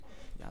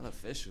Hella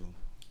official.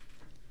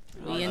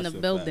 We in the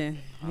building.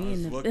 We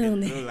in the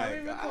building. Like,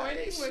 are we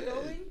recording? We're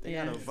going? They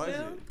got a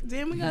budget.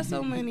 Damn, we got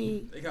so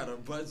many. They got a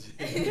budget.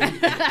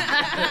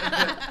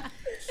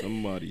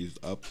 Somebody's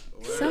up.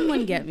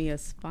 Someone get me a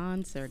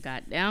sponsor,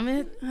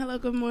 goddammit. Hello,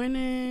 good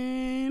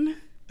morning.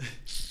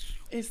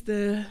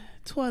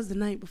 Twas the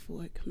night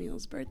before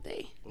Camille's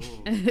birthday.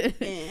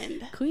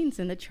 And Queens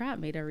in the Trap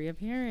made a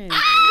reappearance.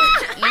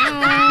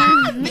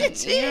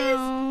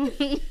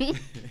 bitches.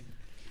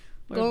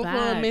 We're Go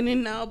back. for a minute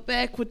now,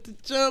 back with the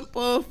jump.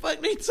 Oh, fuck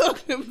they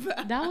talking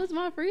about? That was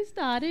my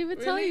freestyle. I didn't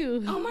even tell Really?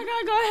 you. Oh my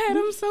God, go ahead.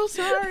 I'm so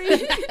sorry.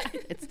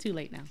 It's too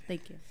late now.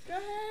 Thank you. Go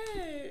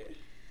ahead.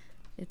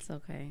 It's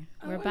okay.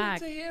 I We're wanted back.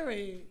 to hear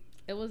it.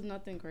 It was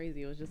nothing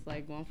crazy. It was just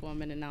like going for a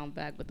minute. Now I'm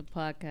back with the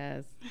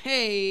podcast.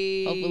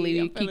 Hey. Hopefully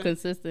I'm we keep feeling-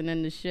 consistent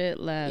in the shit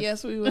last.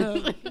 Yes, we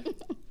will.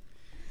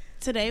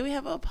 Today we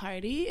have a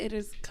party. It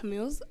is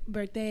Camille's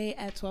birthday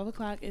at 12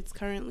 o'clock. It's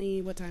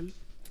currently what time?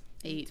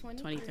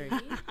 8:23.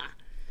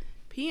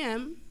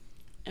 PM.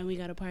 And we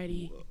got a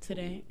party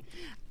today.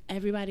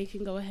 Everybody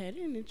can go ahead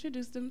and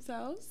introduce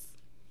themselves.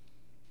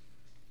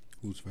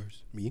 Who's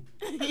first? Me?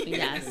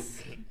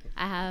 Yes.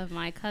 I have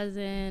my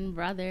cousin,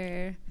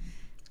 brother,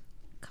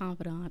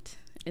 confidant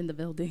in the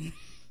building.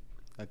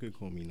 I could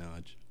call me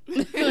Naj.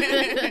 I feel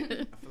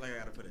like I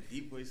gotta put a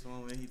deep voice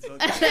on when he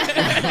talks.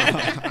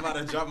 I'm about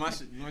to drop my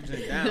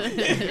drink down. You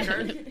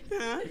curse?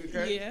 Huh? You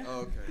curse? Yeah.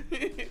 Oh,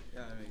 okay.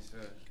 Gotta make sure.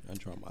 Can I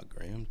drop my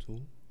gram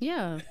too?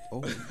 Yeah.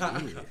 Oh, yeah.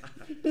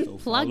 So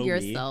Plug follow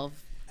yourself.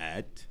 Me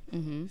at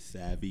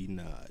Savvy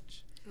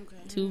Naj.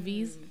 Okay. 2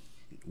 V's,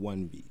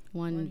 1 V.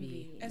 1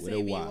 V. With a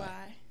Y. SAVY.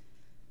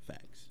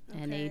 Facts.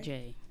 And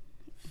AJ.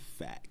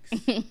 Facts.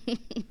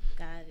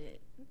 Got it.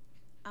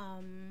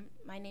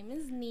 My name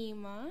is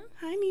Nima.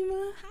 Hi,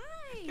 Nima.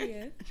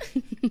 Hi.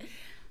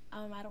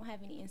 I don't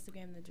have any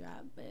Instagram to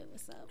drop, but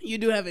what's up? You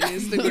do have an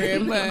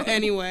Instagram, but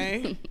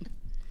anyway.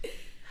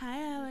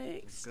 Hi,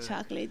 Alex. Good.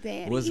 Chocolate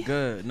Daddy. What's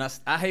good? No,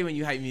 I hate when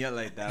you hype me up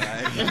like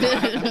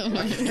that.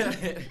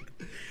 Like.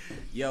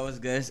 Yo, what's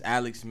good? It's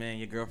Alex, man,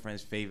 your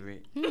girlfriend's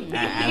favorite.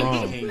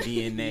 Alex King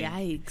DNA.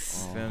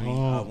 Yikes. Feel me?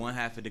 One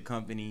half of the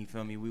company. You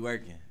feel me? We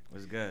working.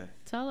 What's good?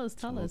 Tell us.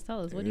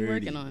 What are you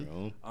working on?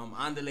 Bro.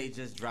 Andale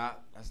just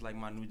dropped. That's like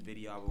my new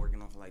video I've been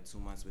working on for like 2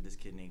 months with this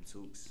kid named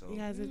Tooks. So You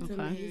guys, it's Okay.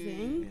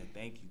 amazing. yeah,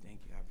 thank you.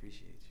 I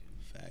appreciate you.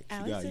 Facts.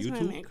 Alex you got is my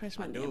YouTube? man crush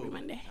I Monday do. every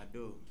Monday. I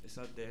do. It's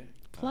up there.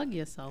 Plug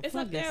yourself. It's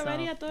Plug up there yourself.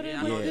 already. I thought Yeah, it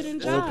I know. didn't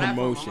It's All drop.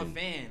 promotion. I'm a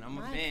fan.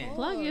 My fan. fault.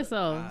 Plug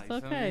yourself. You It's feel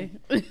okay.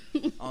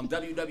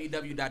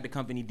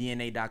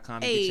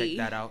 www.thecompanydna.com. You Hey. can check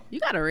that out. You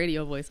got a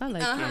radio voice. I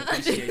like Uh-huh. it.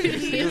 Appreciate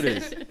it. We used to do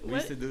this. We What?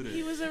 used to do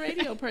He this. was a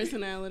radio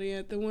personality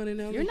at the one and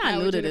only You're not new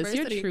Howard to this.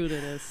 You're University. true to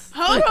this.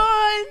 Hold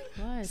on.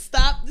 What?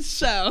 Stop the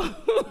show.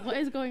 What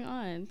is going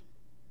on?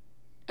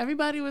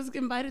 Everybody was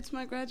invited to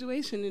my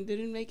graduation and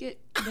didn't make it,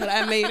 but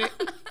I made it.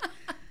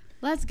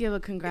 Let's give a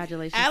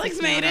congratulations. Alex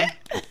to made Kiana.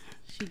 it.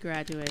 She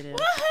graduated.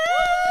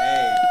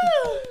 Hey.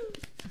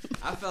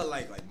 I felt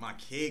like my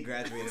kid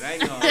graduated. I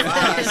ain't gonna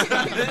lie.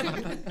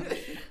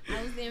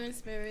 I was there in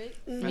spirit.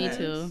 Me Facts.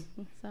 too.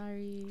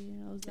 Sorry,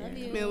 I was there. Love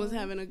you. Camille was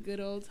having a good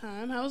old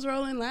time. How was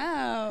Rolling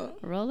Loud?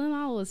 Rolling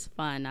Out was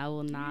fun. I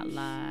will not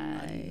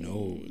lie.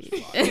 No.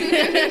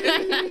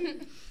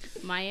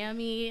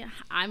 Miami,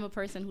 I'm a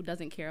person who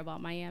doesn't care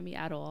about Miami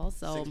at all.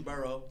 So 6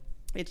 borough.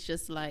 it's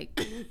just like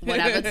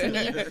whatever to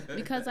me,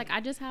 because like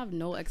I just have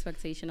no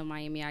expectation of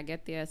Miami. I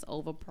get there, it's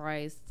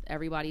overpriced.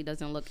 Everybody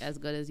doesn't look as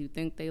good as you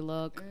think they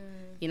look.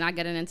 You're not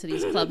getting into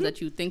these clubs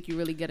that you think you're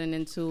really getting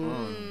into.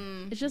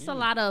 It's just a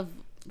lot of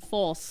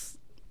false.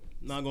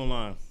 Not gonna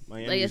lie.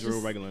 Miami's Like, it's real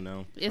just- regular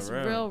now. It's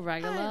real. real I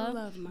regular.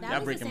 love my. That Y'all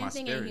was breaking the my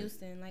same thing spirit. in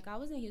Houston. Like, I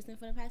was in Houston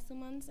for the past 2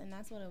 months, and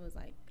that's what it was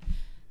like.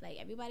 Like,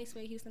 everybody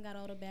swear Houston got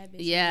all the bad bitches.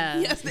 Yeah.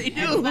 Yes, they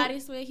do. Everybody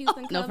swear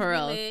Houston No, clubs for be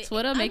real. lit.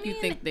 Twitter make I you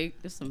mean,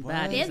 think there's some What?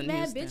 baddies there's in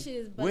bad Houston.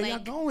 bitches, but Where like, y'all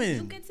going?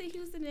 you get to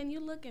Houston and you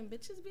looking,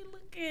 bitches be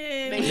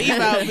looking. They leave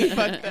out. We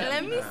fucked up.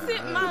 Let me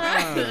sit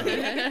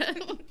my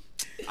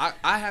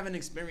I haven't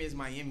experienced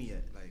Miami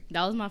yet. Like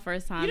That was my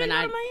first time, You didn't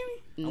and go to Miami?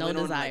 I no went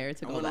on, desire like,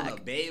 to I go went on back.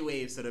 a bay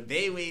wave, so the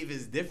bay wave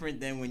is different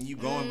than when you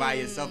going by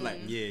yourself. Like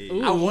Yeah.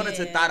 Ooh. I wanted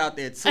to Yeah. thought out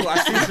there too. I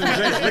see some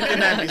drinks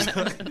looking at me.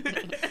 So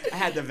I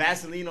had the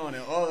Vaseline on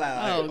and all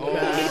that. Oh, Like,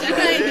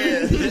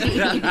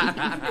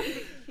 God.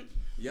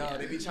 Yo,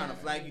 they be trying to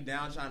flag you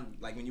down, trying to,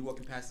 like when you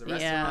walking past the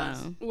Yeah.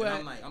 restaurants. What?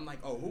 And I'm like,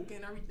 oh, who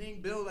can everything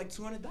bill like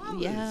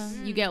 $200? Yeah,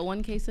 you get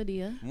one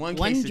quesadilla, One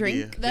one quesadilla.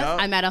 drink. Yup.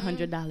 I'm at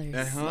 $100,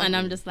 Uh-huh. and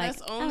I'm just like,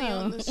 That's only oh.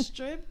 on the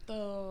strip,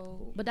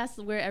 though. But that's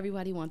where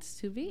everybody wants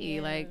to be.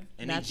 Yeah. Like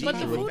And they that's cheat But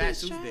you the with food Fat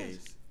is trash.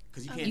 Tuesdays.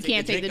 Because you You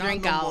can't take the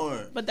drink out. no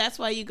more. But that's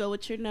why you go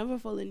with your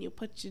Neverfull and you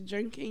put your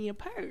drink in your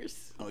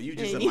purse. Oh, you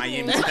just a And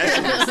Miami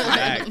specialist.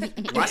 Like,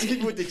 watch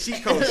people with the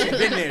cheat code. She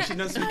been there. She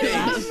done some I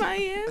love things.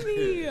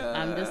 Miami.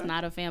 I'm just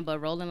not a fan. But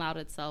Rolling Loud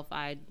itself,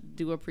 I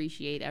do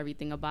appreciate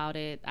everything about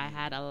it. I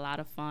had a lot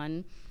of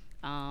fun.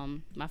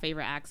 My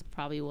favorite acts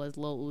probably was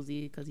Lil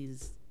Uzi because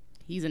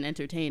he's an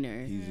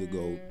entertainer, He's a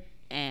goat.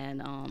 and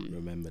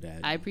Remember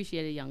that. I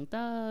appreciated Young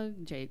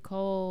Thug, J.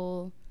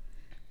 Cole.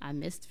 I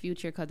missed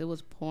Future because it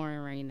was pouring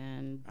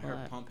raining. I heard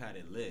But Pump had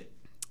it lit.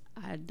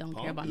 I don't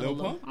Pump? care about Lil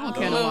no Lil. Pump? I don't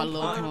care about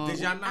Lil Pump. Did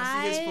y'all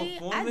not see his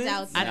performance? I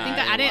doubt I that. think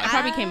Nah, I didn't. I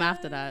probably I- came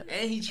after that.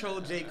 And he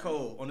trolled J.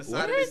 Cole on the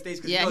side of What? the stage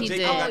because Yeah, you know he J.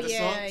 did. Cole got Oh, the yeah,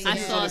 song. yeah. So I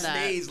he's saw on the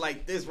that. stage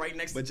like this right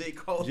next to J.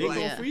 Cole. J. Cole like,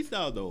 Yeah.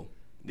 freestyle though.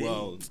 Did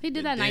Well, He did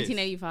the that diss.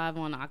 1985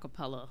 on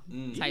acapella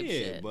type yeah,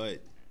 shit.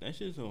 but that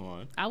shit's so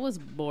hard. I was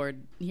bored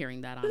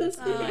hearing that,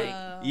 honestly. Like,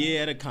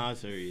 Yeah, at a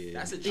concert, yeah.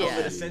 That's a trope Yeah.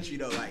 of the century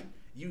though. Like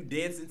you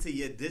dancing to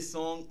your diss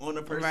song on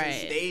a person's Right.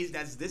 stage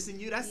that's dissing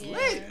you. That's Yeah.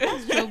 lit.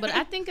 that's true, but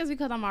I think it's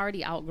because I'm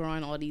already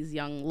outgrowing all these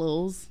young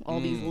Lils,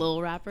 all these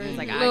Lil rappers.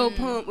 Like Lil I,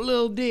 Pump,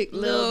 Lil Dick,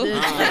 Lil, Lil.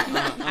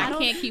 I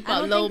can't keep I up.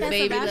 don't Lil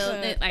think that's a Baby,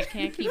 Lil, rapper. I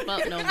can't keep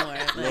up no more.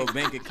 Little Like,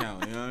 bank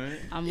account. You know what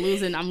I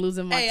mean? I'm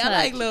losing my Hey, touch. I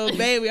like Lil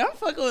Baby. I'm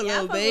fucking with Yeah, I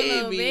Lil fuck with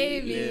Lil Baby.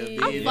 Baby.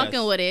 Yeah, I'm baby.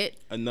 fucking with it.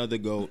 Another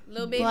goat.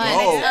 Lil Baby But-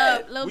 next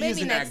up. Lil we Baby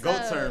using next that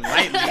GOAT up. term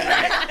lightly.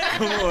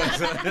 Come on,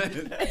 son.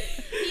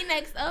 He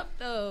next up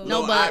though.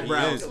 No, Low but-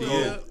 eyebrows. Yes,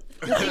 GOAT.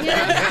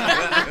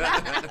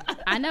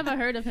 I never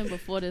heard of him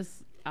before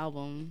this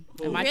album.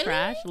 Am I Really?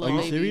 trash? Are Lil you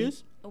Baby?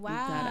 serious?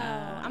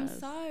 Wow. I'm ass.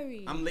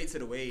 sorry. I'm late to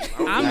the wave.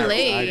 I'm I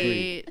late.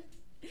 agree.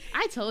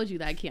 I told you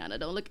that, Kiana.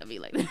 Don't look at me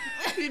like that.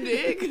 You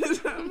did?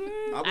 'Cause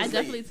I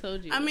definitely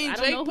told you. I mean, don't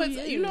Drake know who puts.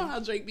 he You know is. how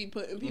Drake be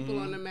putting people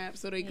on the map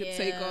so they could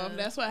take Yeah. off.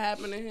 That's what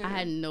happened to him. I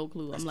had no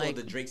clue. That's I'm called like,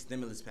 the Drake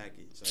stimulus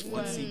package. Like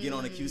once he get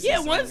on a QC yeah,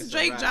 song, once it's a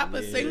Drake wrap. drop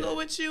a Yeah. single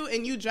with you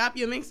and you drop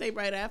your mixtape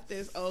right after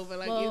it's over,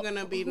 like Well, you're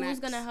gonna be who's next.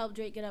 gonna help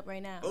Drake get up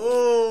right now?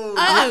 Oh,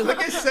 Oh.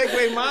 look at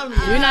segue, mommy.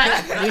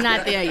 we're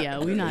not there yet.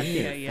 We're not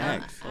there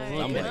yet. Facts. Alright,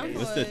 I'm good. like, I'm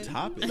what's the good.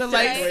 topic? The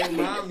light. Segue,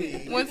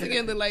 mommy. Once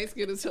again, the Light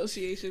Skin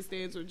Association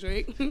stands with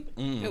Drake,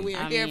 and we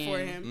are I here mean, for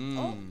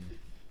him.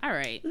 All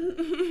right.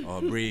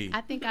 Oh, breathe.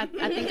 I think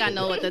I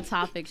know what the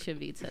topic should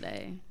be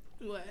today.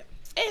 What?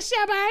 It's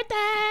your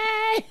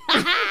birthday.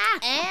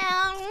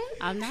 And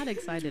I'm not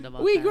excited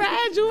about We that.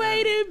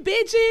 graduated,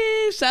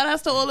 bitches. Shout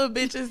outs to all the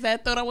bitches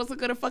that thought I wasn't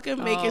gonna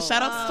fucking make it.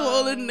 Shout outs to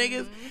all the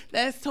niggas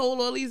that told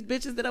all these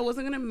bitches that I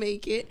wasn't gonna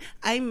make it.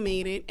 I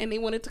made it, and they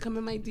wanted to come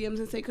in my DMs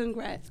and say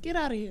congrats. Get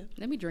out of here.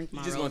 Let me drink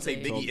my You just gonna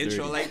take rosé. Biggie 12:30.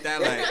 intro like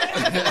that?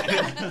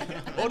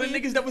 Like all the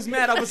niggas that was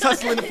mad I was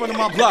hustling in front of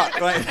my block.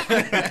 Like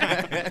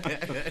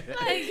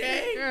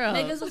Okay. Girl,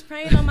 niggas was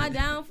praying on my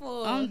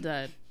downfall. I'm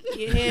done.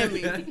 You hear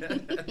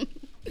me?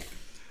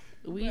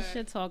 We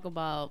should talk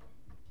about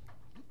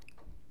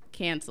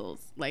cancels.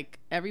 Like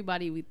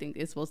everybody we think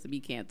is supposed to be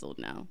canceled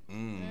now.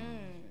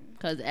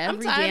 Because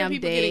every tired of damn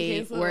people getting day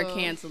canceled. we're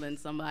canceling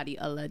somebody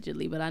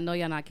allegedly. But I know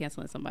y'all not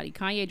canceling somebody.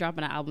 Kanye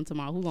dropping an album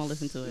tomorrow. Who gonna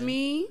listen to it?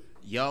 Me?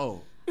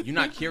 Yo, you're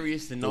not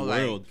curious to know,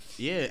 like, world.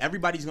 yeah,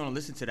 everybody's gonna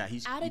listen to that.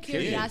 He's Out of he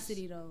curious.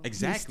 curiosity though.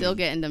 Exactly. He's still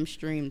getting them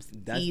streams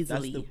That's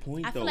easily. the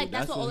point, I though. feel like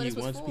that's what all what of he this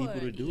was wants for.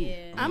 people to do.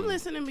 Yeah. I'm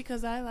listening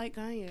because I like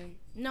Kanye.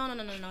 No.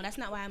 That's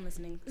not why I'm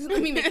listening.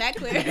 Let me make that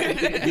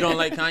clear. You don't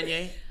like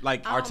Kanye,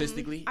 like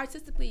artistically?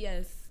 Artistically,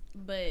 yes,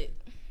 but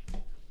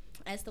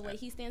as the way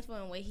he stands for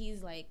and what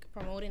he's like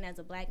promoting as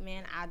a black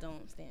man, I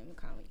don't stand with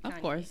Kanye.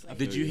 Of course. Like,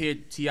 Did you hear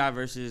T.I.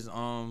 versus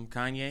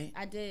Kanye?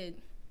 I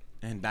did.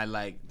 And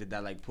did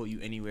that pull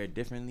you anywhere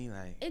differently?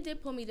 Like It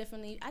did pull me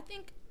differently. I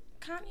think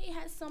Kanye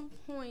has some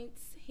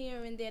points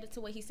here and there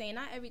to what he's saying.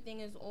 Not everything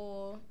is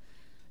all.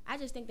 I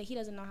just think that he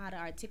doesn't know how to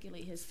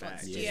articulate his thoughts.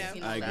 Facts. Just, Yeah,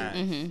 you know, I agree. like,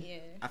 Mhm. Yeah.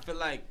 I feel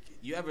like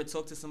you ever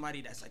talk to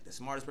somebody that's like the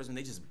smartest person,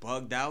 they just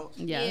bugged out.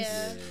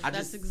 Yes. Yeah.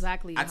 That's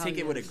exactly I how take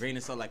he it with a is. grain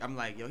of salt. Like I'm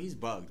like, yo, he's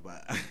bugged,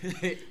 but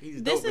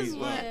he's This dope. but is he's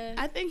what bugged. Yeah.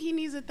 I think he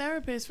needs a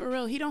therapist for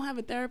real. He don't have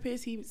a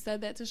therapist. He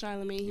said that to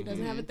Charlamagne. He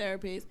doesn't have a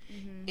therapist,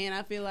 and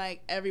I feel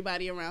like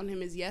everybody around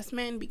him is yes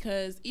men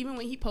because even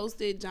when he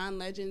posted John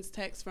Legend's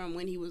text from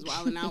when he was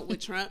wilding out with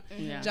Trump,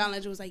 Yeah. John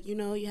Legend was like, you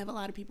know, you have a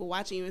lot of people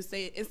watching you and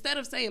say instead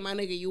of saying my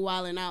nigga, you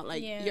wilding out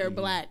like Yeah. you're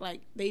black, like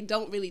they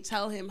don't really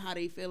tell him how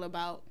they feel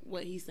about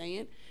what he's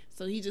saying.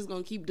 So he just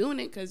gonna keep doing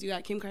it because you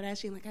got Kim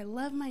Kardashian like I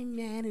love my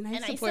man and I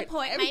support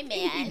my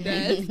everything man. he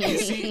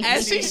does.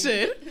 As she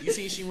should. You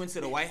see, she went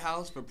to the White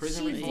House for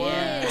prison She reform.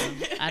 Yeah.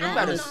 I You don't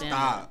better understand.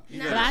 stop. You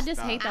Nah. better But I just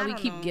stop. hate that I we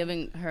don't keep know.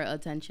 giving her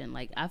attention.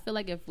 Like, I feel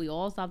like if we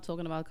all stop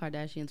talking about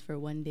Kardashians for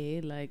one day,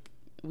 like,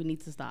 we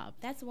need to stop.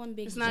 That's one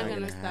big. It's not joke.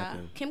 gonna gonna stop.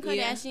 happen. Kim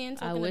Yeah. Kardashian I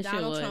talking to wish it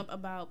Donald would. Trump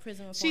about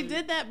prison reform. She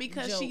did that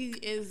because she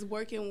Joke. is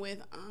working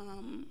with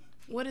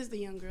what is the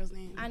young girl's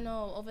name? I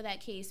know over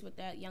that case with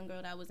that young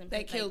girl that was in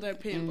that killed her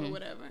pimp or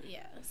whatever.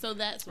 Yeah. So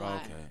that's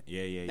why.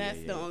 Okay. Yeah. That's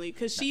the only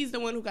because she's the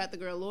one who got the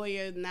girl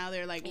lawyer. Now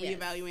they're like Yes.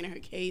 reevaluating her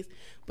case,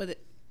 but the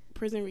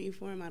prison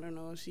reform. I don't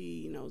know if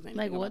she knows anything.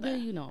 Like, what about do that.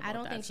 you know about I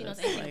don't that, think she knows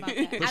sis? anything Like,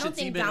 about that. I Pusha don't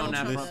T think been on Donald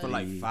that Trump. front for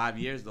like 5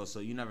 years though, so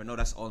you never know.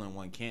 That's all in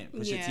one camp.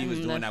 Pusha Yeah. T was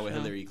doing That's that with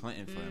true. Hillary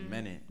Clinton for a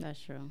minute.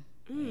 That's true.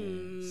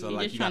 Mm. So She's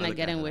like, just you trying gotta to look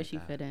get at in her where like she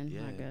that. fit in,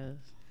 Yeah. I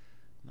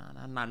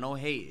guess. Nah, no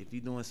hate. If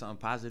you doing something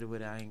positive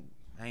with it, I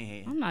ain't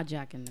hating. I'm not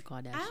jacking the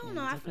Kardashians. I don't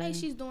know. I feel like okay?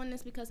 she's doing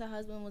this because her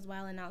husband was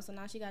wilding out, so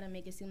now she got to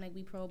make it seem like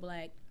we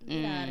pro-black.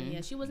 Get out of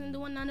here. She wasn't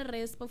doing none of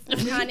this before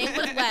Kanye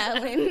was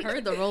wilding.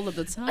 heard the roll of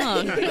the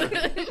tongue.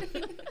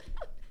 I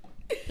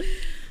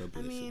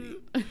mean,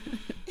 Publicity.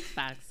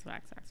 facts.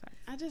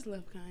 I I just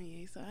love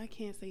Kanye, so I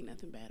can't say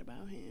nothing bad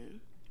about him.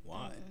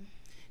 Why?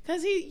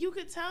 Cause you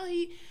could tell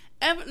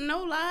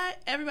no lie,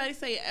 everybody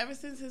say ever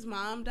since his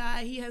mom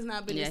died, he has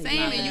not been the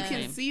same, and you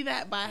can see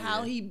that by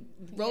how he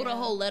wrote a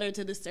whole letter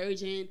to the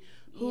surgeon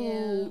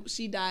who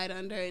she died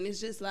under, and it's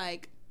just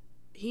like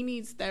he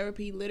needs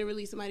therapy,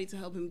 literally somebody to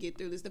help him get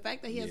through this. The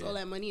fact that he has all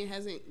that money and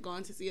hasn't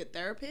gone to see a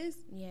therapist.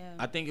 Yeah.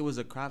 I think it was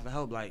a cry for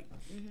help. Like,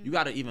 you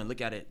got to even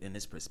look at it in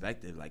this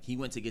perspective. Like, he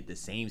went to get the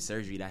same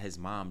surgery that his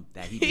mom,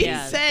 that he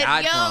said,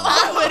 died yo, from.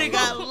 I would have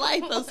got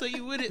lipo so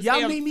you wouldn't Y'all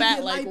say made I'm me fat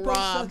get like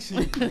Rob.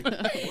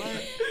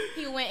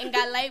 He went and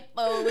got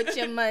lipo with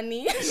your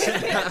money.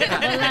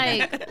 But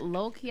like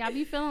low key, I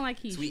be feeling like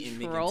he's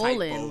Tweeting,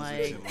 trolling.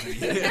 Like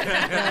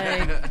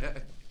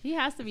he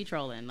has to be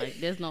trolling. Like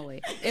there's no way.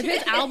 If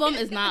his album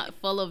is not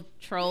full of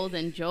trolls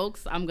and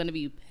jokes, I'm gonna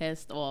be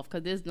pissed off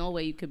because there's no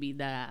way you could be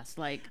that ass.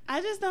 Like I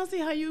just don't see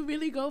how you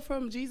really go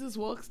from Jesus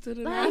Walks to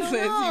the I don't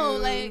nonsense. know.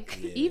 Like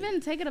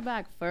even take it a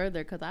back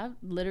further because I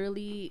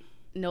literally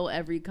know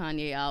every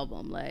Kanye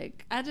album.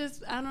 Like I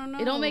don't know.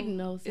 it don't make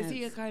no sense. Is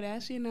he a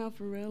Kardashian now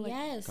for real? Like,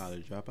 Yes.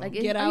 College dropout. Like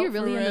Get are you out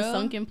really for in the real?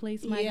 sunken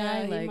place, my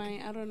guy? he Like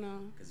might. I don't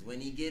know. Because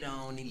when he get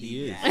on, he He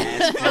leave is. the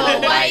ass for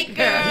a white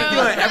girl. He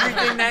doing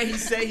everything that he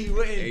said he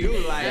wouldn't do.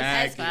 Like,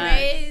 That's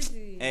Facts.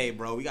 crazy. hey,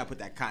 bro, we got to put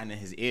that cotton in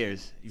his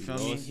ears. You feel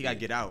me? He got to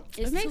get out.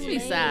 It's it makes too me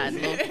late. sad, low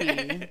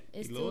key.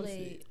 It's He too lost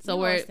late. So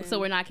We lost him.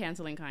 we're not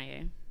canceling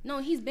Kanye, No,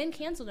 he's been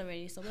canceled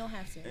already, so we don't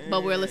have to.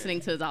 but we're listening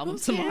to his album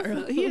tomorrow.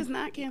 Canceled. He is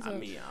not I canceled.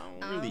 mean,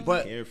 I don't really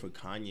But- care for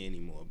Kanye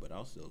anymore, but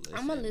I'll still listen.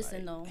 I'm gonna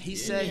listen like, though. He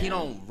said he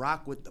don't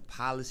rock with the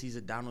policies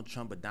of Donald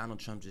Trump, but Donald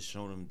Trump just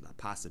showed him the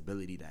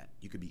possibility that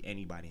you could be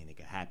anybody and it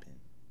could happen.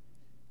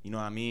 You know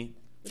what I mean?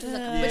 Which is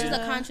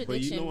a contradiction.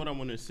 But you know what I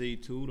want to say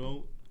too,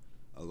 though?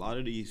 A lot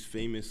of these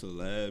famous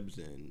celebs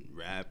and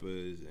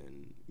rappers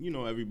and, you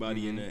know,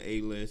 everybody in the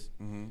A-list,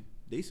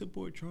 they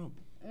support Trump.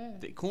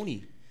 They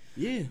Cooney.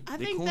 Yeah. I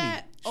They think Cooney.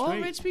 that all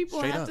Straight. rich people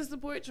Straight have up. to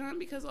support Trump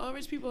because all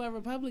rich people are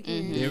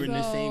Republicans. They're in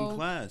the So, same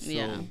class. So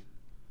Yeah.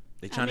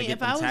 They I trying mean, to get if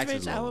them I was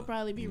taxes rich, I lower, would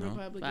probably be you know?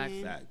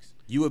 Republican. facts.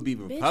 You would be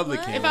Republican.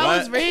 what? If What? I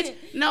was rich,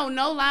 no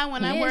lie.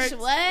 When I Bitch, worked,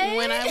 what?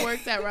 when I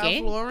worked at Ralph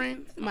Okay.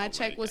 Lauren, my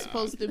check was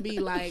supposed to be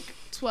like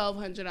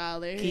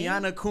 $1,200.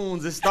 Kiana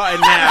Coons is starting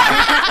now.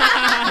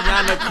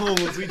 Kiana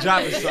Coons, we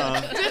dropping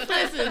some. Just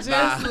listen,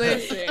 just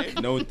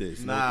listen. Note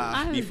this.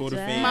 Nah. Note this. Before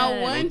the I'm fame. My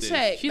dead. one Note this.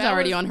 check. She's that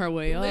already was- on her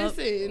way up.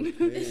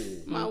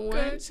 Listen, my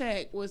one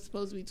check was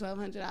supposed to be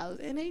 $1,200,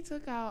 and they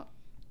took out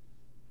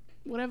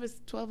whatever's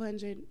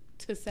 $1,200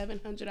 to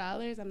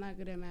 $700. I'm not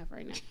good at math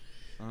right now.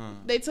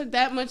 They took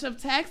that much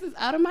of taxes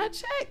out of my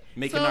check.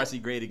 Making So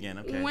RC great again.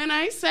 Okay. When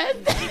I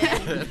said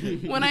that,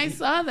 when I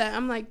saw that,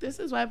 I'm like, this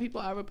is why people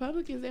are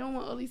Republicans. They don't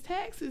want all these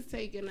taxes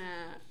taken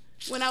out.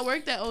 When I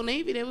worked at Old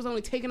Navy, they was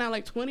only taking out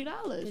like $20.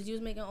 Because you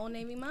was making Old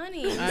Navy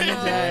money. I'm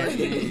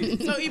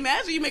dead. So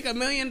imagine you make $1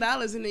 million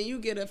and then you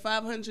get a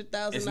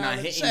 $500,000 it's not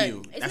hitting check.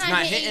 you. It's That's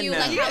not hitting you them.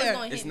 like how it's Yeah.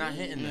 gonna It's hit not me.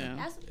 hitting them.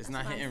 That's It's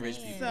not what I'm hitting rich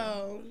saying. people.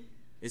 So,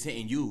 It's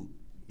hitting you.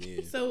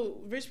 Yeah.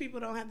 so rich people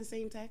don't have the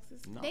same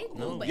taxes. No. They do,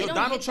 no. but Yo, it don't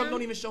Donald hit Trump them.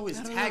 don't even show his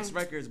I don't tax know.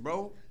 records,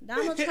 bro.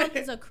 Donald Trump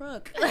is a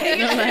crook. Like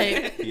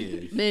Yeah.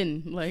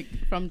 been like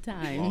from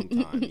time. Long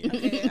time. Yeah.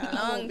 Okay, I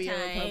Long won't be a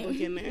time.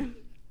 Republican then.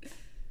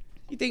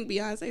 You think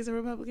Beyonce's a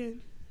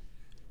Republican?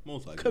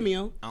 Most likely.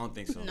 Camille. I don't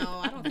think so. No,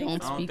 I don't think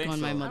Don't I don't speak think on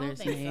so. my I don't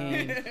mother's think so.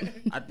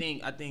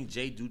 name. I think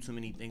Jay do too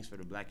many things for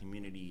the black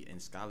community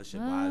and scholarship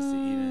wise to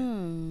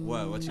even.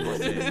 What you gonna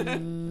say?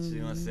 What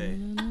you gonna say?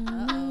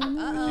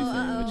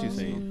 What you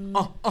saying?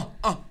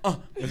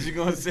 What you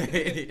gonna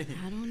say?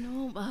 I don't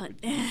know about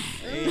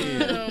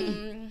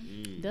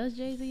Does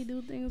Jay-Z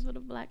do things for the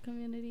black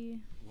community?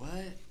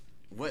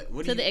 What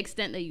do To you, the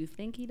extent that you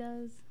think he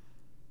does?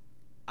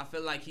 I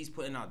feel like he's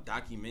putting out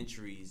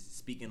documentaries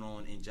speaking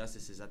on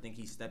injustices. I think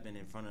he's stepping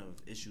in front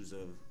of issues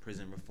of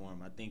prison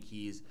reform. I think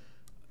he's,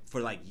 for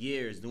like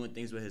years, doing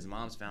things with his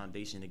mom's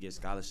foundation to give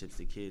scholarships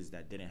to kids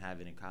that didn't have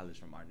it in college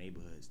from our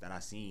neighborhoods that I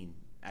seen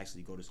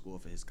actually go to school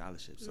for his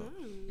scholarship. So,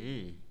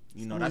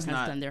 you know, that's Someone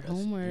has not done their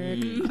homework.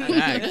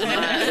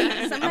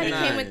 Somebody I'm came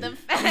not- with the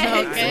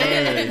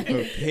facts.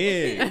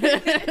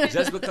 Prepared.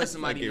 Just because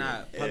somebody Like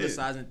not it-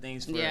 publicizing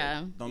things for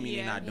Yeah. don't mean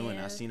they're not doing it.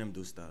 Yeah. I seen him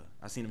do stuff.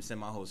 I seen him send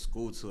my whole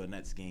school to a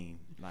Nets game.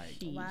 Like,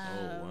 Wow.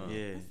 Oh, wow.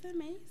 yeah. That's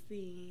amazing.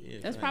 Yeah,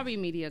 That's facts. probably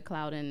media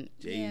clout and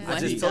Jay-Z. Yeah. I what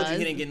just he told does. you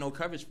he didn't get no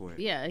coverage for it.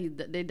 Yeah,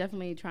 they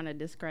definitely trying to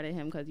discredit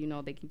him because, you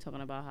know, they keep talking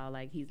about how,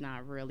 like, he's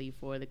not really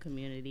for the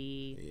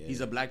community. Yeah.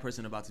 He's a black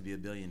person about to be a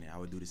billionaire. I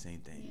would do the same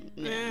thing.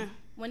 Yeah.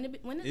 When did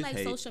It's like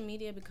hate. social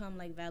media become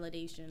like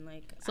validation?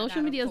 Like I Social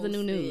gotta media is the new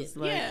post news. it.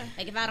 Like, Yeah.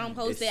 Like if I don't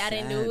post It's it, I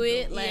didn't sad, do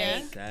it. though. Like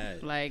Yeah.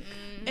 Sad. like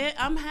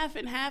I'm half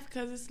and half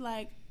because it's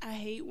like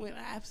I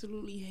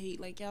absolutely hate.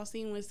 Like y'all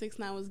seen when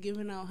 6ix9ine was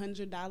giving out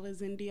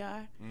 $100 in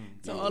DR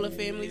to all the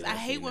families. I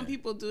hate when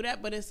people do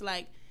that, but it's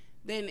like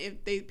then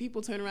if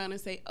people turn around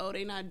and say, "Oh,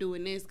 they not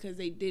doing this because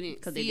they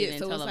didn't see they it," didn't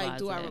so it's like, televise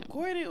do I it.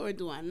 record it or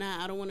do I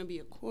not? I don't want to be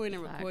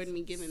recording Facts.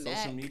 me giving Social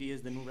that. media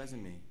is the new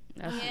resume.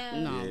 that's yeah,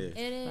 no. Yeah. it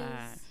is.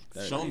 Facts.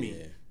 That- Show me.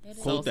 yeah. It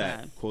is. Quote So that.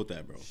 sad. Quote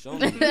that, bro. Show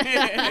me.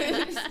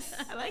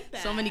 I like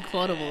that. So many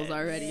quotables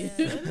already.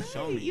 Yeah.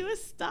 Show me. You a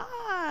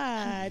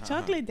star.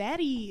 Chocolate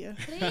daddy.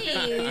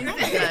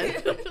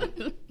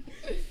 Please.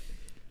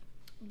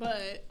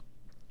 But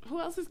who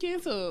else is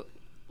canceled?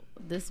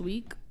 This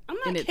week, I'm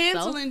in not itself?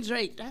 canceling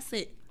Drake. That's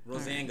it.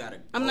 Roseanne got to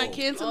go. I'm not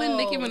canceling Oh.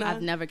 Nicki Minaj.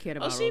 I've never cared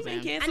about she been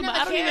Roseanne. canceled, but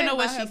I don't even know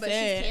what she But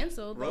said. she's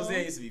canceled. though.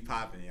 Roseanne used to be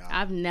popping, y'all.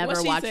 I've never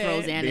What she watched said?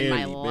 Roseanne in my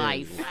Barely,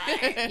 life.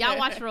 y'all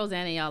watch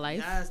Roseanne in y'all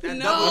life? Yes, that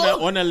No.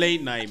 double On a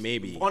late night,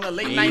 maybe. on a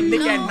late Maybe. night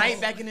Nick at night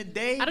back in the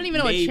day. I don't even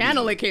know Maybe. what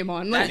channel it came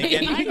on. Like, Nick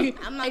at Night.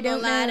 I'm I not don't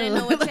gonna lie, I didn't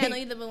know what know. channel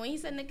either, but when he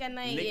said Nick at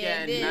Night, Nick yeah,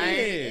 at it did. Night.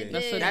 It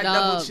That's did. what That Dub.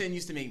 double chin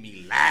used to make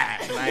me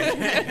laugh.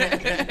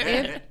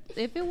 Like,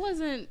 if it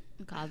wasn't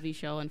Cosby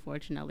Show,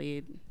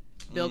 unfortunately,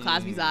 Bill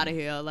Cosby's out of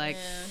here. Like,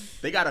 Yeah.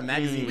 they got a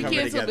magazine We cover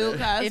cancel together.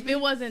 Bill Cosby. if it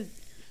wasn't,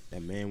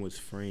 That man was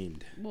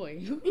framed. boy,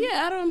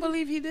 Yeah, I don't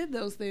believe he did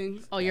those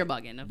things. oh, you're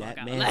bugging. The fuck That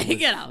out. man Like, was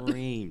get out.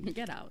 framed.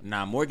 Get out.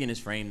 Nah, Morgan is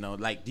framed though.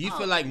 Like, do you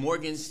feel like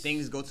Morgan's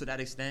things go to that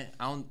extent?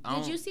 I don't.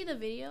 Did you see the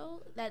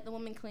video that the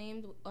woman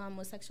claimed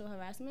was sexual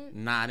harassment?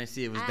 Nah, I didn't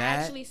see it. Was I that?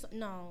 actually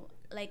no,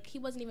 like he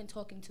wasn't even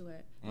talking to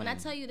her. When I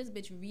tell you this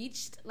bitch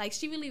reached, like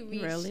she really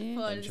reached Really?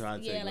 for And this, tried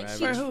to yeah, like grab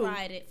she it. For who?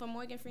 tried it for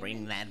Morgan Freeman.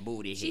 Bring that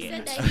booty She here.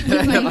 said that he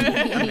was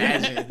like,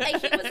 Imagine.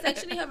 like he was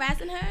sexually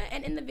harassing her,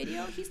 and in the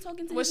video he's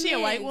talking to. Was his she a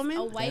white mans, woman?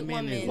 A white That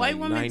man is woman. White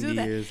like women 90 do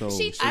that. years old.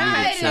 She so you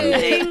tried get something.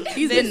 it.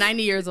 He's been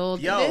 90 years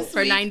old Yo,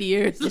 for 90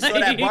 years. You saw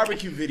that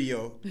barbecue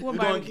video? What We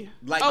barbecue?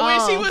 Like, Oh, when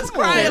she Oh, was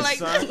come on, crying like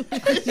son.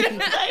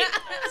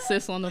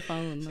 Sis on the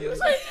phone. She was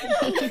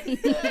like, they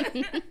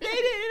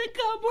didn't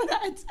come when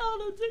I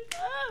told them to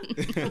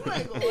come. I'm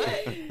like,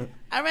 what?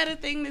 I read a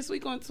thing this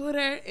week on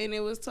Twitter, and it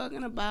was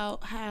talking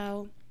about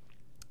how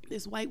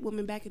this white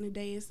woman back in the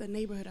day, it's a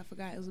neighborhood, I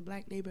forgot, it was a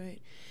black neighborhood.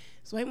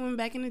 This white woman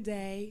back in the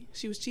day,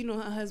 she was cheating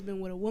on her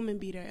husband with a woman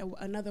beater,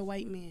 another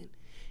white man.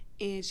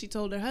 And she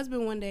told her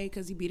husband one day,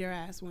 because he beat her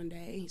ass one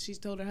day, she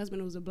told her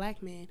husband it was a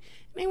black man. And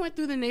they went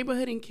through the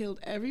neighborhood and killed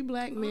every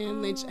black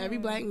man, lynched every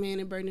black man,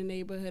 and burned the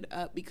neighborhood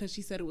up because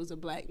she said it was a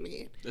black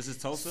man. This is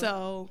Tulsa.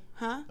 So,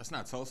 huh? That's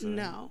not Tulsa. right?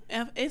 No.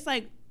 It's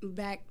like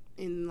back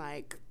in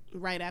like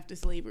right after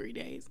slavery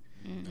days.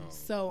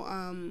 So,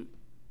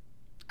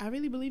 I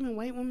really believe in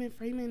white women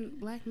framing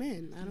black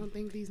men. I don't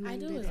think these men I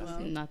do did as that. well.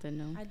 Nothing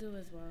new. I do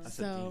as well. That's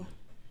So- a theme.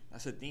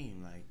 That's a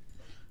theme. Like,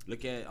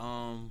 look at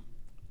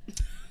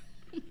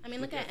I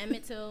mean, look at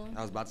Emmett Till.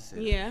 I was about to say.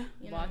 that. Yeah.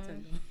 You know.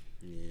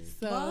 Yeah.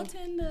 So,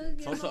 Bartender.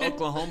 get Tulsa, home.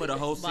 Oklahoma, the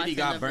whole city got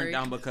Bartender burnt break.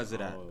 down because of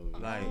that. Oh,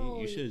 Like,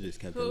 you should have just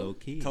kept it Who? low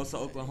key. Tulsa,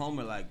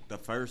 Oklahoma, like the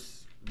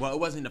first. Well, it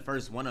wasn't the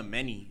first. One of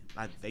many.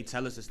 Like they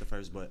tell us it's the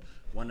first, but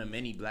one of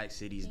many black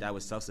cities that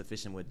was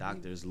self-sufficient with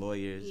doctors,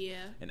 lawyers, Yeah.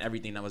 and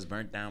everything that was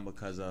burnt down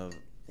because of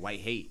white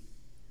hate.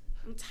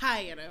 I'm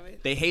tired of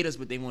it. They hate us,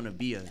 but they want to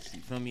be us. You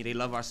feel me? They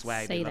love our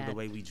swag. Say they love that. the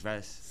way we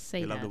dress.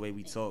 Say they love that. the way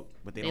we talk,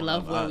 but they They don't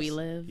love where us. we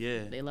live.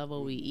 Yeah. They love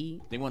what we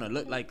eat. They want to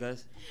look like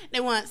us. They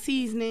want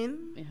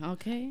seasoning.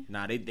 Okay.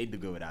 Nah, they do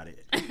good without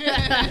it.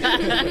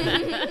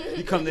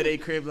 You come to their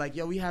crib like,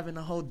 yo, we having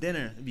a whole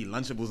dinner. It'd be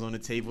Lunchables on the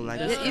table. Like,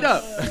 yeah, eat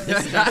up.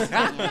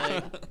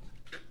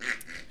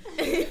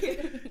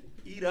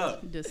 Eat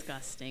up.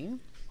 Disgusting.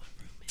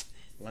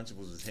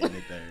 Lunchables is hitting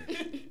it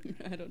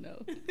there. I don't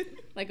know.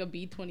 Like a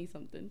B20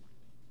 something.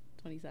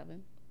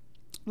 27.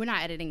 We're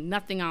not editing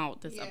nothing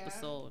out this Yeah.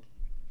 episode.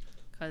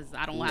 Because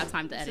I don't have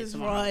time to edit This is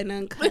tomorrow. raw and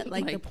uncut,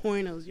 like the Like-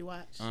 pornos you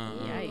watch.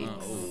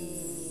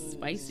 Yikes.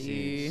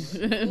 Spicy.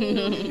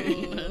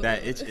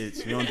 That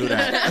itch. We don't do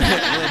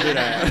that. We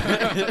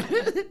don't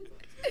do that.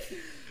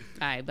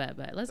 All right, but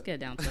let's get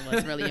down to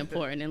what's really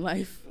important in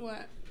life.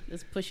 What?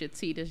 This Pusha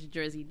T, this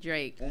Jersey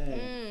Drake.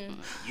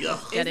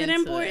 Yuck. Get Is it into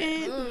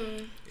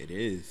important? It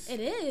is. It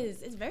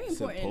is. It's very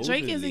important.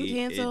 Drake isn't Supposedly,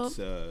 canceled. It's,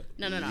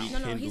 No, no. No, he's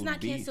rekindled not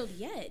beef. canceled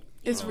yet.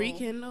 It's No.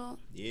 rekindled.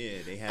 Yeah,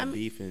 they had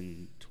beef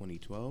in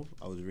 2012.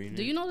 I was reading.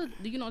 Do it. you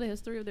know the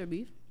history of their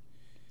beef?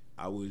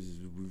 I was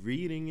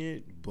reading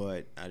it,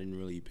 but I didn't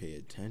really pay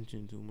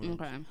attention too much.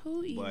 Okay.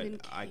 Who even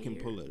But I can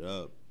pull it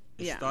up.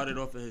 It Yeah. started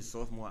off of his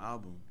sophomore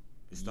album.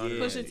 It started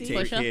Yeah, Pusha T? take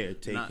Pusha? care,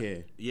 take Nah,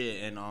 care. Yeah,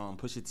 and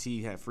Pusha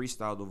T had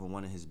freestyled over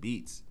one of his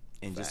beats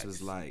and just was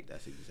Facts. like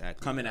That's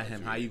exactly coming what at I was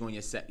him. How you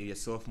reading. going your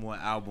sophomore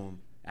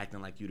album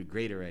acting like you the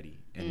great already?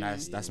 And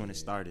that's when it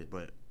started.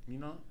 But you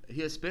know,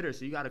 he a spitter,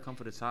 so you got to come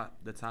for the top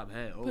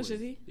head. Always. Pusha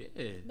T?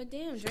 Yeah. But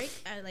damn, Drake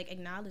like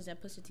acknowledged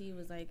that Pusha T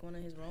was like one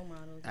of his role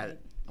models. At,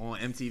 on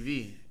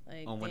MTV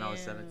Like, on when I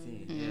was damn.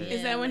 17. Mhm. Yeah.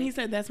 Is that when he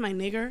said that's my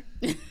nigger?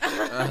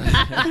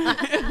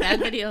 That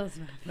video is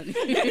funny.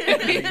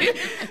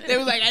 They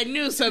was like, I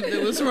knew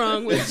something was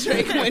wrong with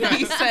Drake when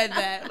he said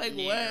that. Like,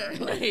 what?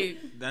 Like,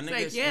 That it's nigga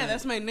like, yeah, spent-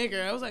 that's my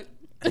nigger. I was like,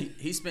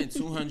 he spent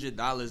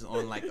 $200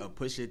 on like a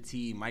Pusha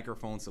T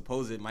microphone,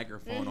 supposed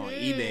microphone on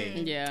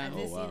eBay. Yeah. I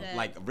did see wow. that.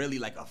 Like really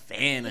like a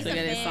fan of To him.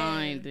 get it fan.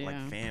 signed. Like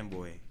Yeah.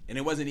 fanboy. And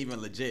it wasn't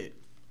even legit.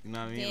 You know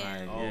what I mean?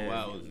 Damn. Like, Oh yeah.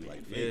 wow, it was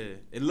like Yeah. fake.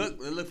 It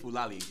looked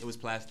fulali. It was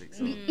plastic.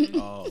 So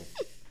Oh,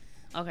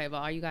 Okay, but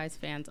are you guys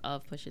fans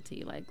of Pusha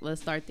T? Like,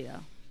 let's start there.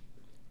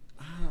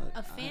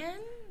 a fan?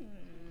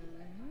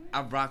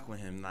 I rock with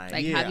him. Like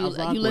Like, Yeah, have I you rock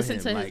you with listen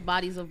him. to his Like,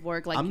 bodies of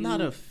work? Like, I'm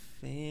not a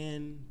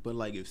fan, but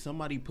like if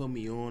somebody put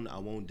me on, I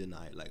won't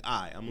deny it. Like,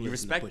 I'm gonna You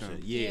listen to respect Pusha.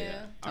 him. Yeah,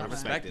 Yeah. I I respect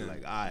respect it. him.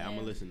 Like, I'm Yeah.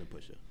 gonna listen to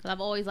Pusha.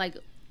 Cause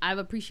I've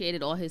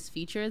appreciated all his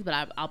features,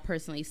 but I'll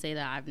personally say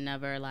that I've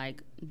never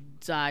like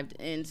dived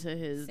into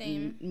his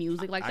Same.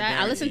 music like I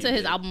that. I listened to guarantee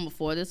his you. album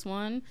before this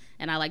one,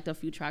 and I liked a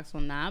few tracks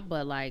from that.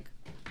 But like,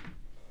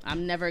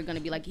 I'm never gonna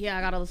be like, yeah,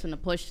 I gotta listen to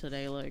Push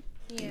today. Like,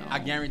 Yeah. no. I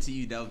guarantee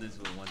you delved into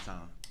it one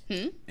time.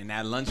 Hmm? In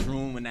that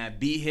lunchroom when that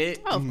beat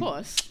hit. Oh, of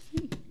course.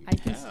 I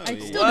Hell still yeah.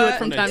 do it What?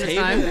 from On the time to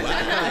table? time. Wow.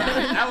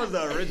 That was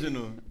the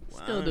original.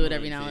 Still do it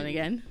every now and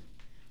again.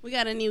 We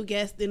got a new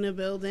guest in the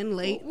building,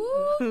 late,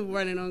 Woo.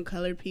 running on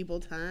colored people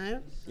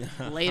time.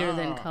 Later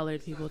than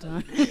colored people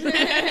time.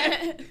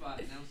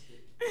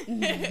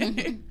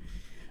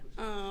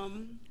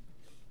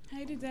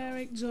 How did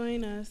Derek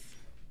join us?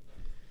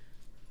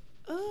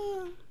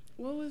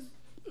 What was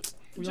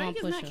We Drake want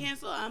is not Pusha.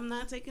 canceled. I'm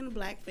not taking the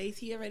blackface.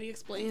 He already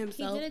explained He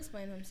himself. did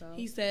explain himself.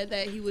 He said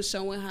that he was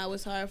showing how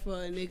it's hard for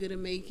a nigga to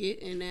make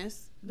it, and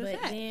that's the but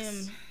facts. damn,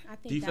 I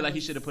think Do you that feel like he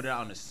was- should have put it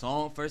out on the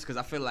song first? Because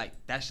I feel like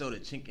that showed a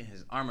chink in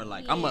his armor.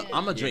 Like I'm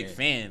Yeah. a Drake Yeah.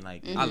 fan.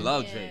 Like I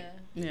love Drake. Yeah.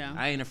 Yeah.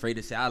 I ain't afraid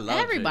to say I love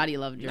Everybody Drake.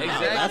 loved Drake.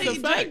 Exactly. Everybody- That's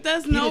a fact. Drake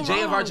does He no the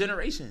J of our wrong.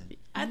 generation.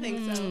 I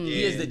think so. Mm.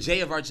 He is the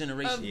J of our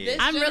generation. Of Yeah. this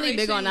I'm really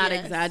big on not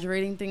generation, yes.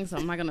 exaggerating things, so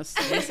I'm not gonna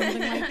say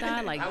something like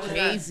that. Like How was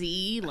that?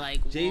 Jay-Z,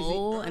 like Jay-Z?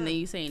 whoa, and then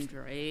you saying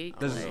Drake.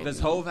 Does like, does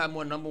Hove have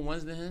more number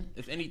ones than him?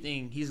 If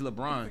anything, he's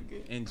LeBron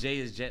and Jay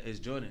is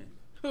Jordan.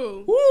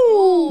 Who?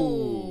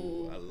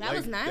 Ooh, I that like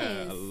was nice.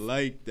 I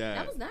like that.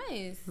 That was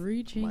nice.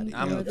 reaching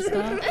I'm- for the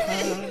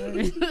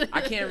stars.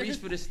 I can't reach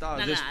for the stars.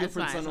 Nah, There's nah, it's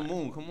footprints fine, on the it's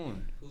moon. Come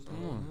on.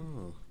 Come on.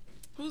 Oh.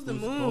 Who's the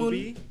Who's moon?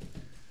 Kobe?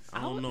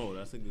 I don't know.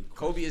 That's a good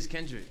question. Kobe is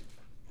Kendrick.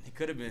 He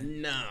could have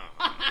been. No.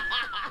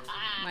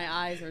 My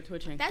eyes are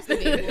twitching. That's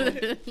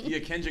debatable. You're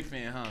a Kendrick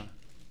fan, huh?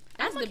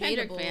 That's I'm a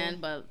Kendrick debatable. fan,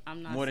 but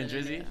I'm not More than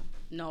sitting Drizzy? there.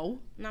 No.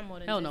 Not more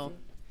than Hell Drizzy. no.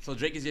 So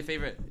Drake is your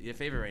favorite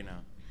right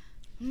now.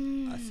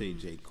 I say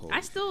J. Cole. I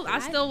still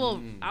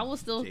will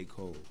still. J.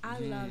 Cole. I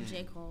love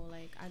J. Cole.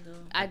 Like, I do.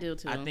 I do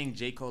too. I think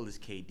J. Cole is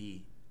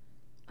KD.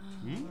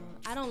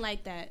 I don't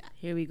like that.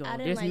 Here we go. I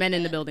didn't There's like men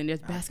in the that. building. There's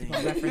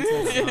basketball think-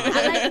 references.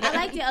 I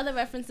like the other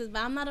references,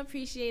 but I'm not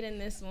appreciating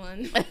this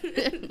one.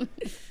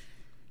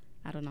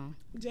 I don't know.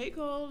 J.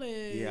 Cole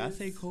is. Yeah, I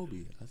say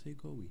Kobe. I say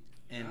Kobe.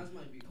 And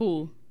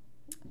Who?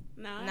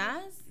 Nas.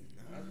 Nas?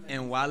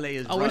 and Wale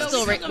is. Oh, we're drunk.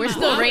 still talking we're about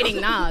still us. rating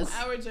Nas.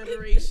 Our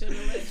generation,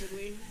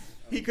 allegedly.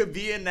 He could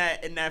be in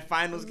that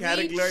finals Reach.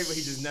 category, but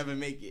he just never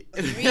make it.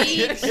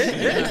 Reach.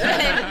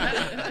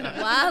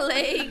 Wale.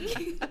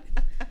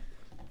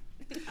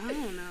 I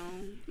don't know.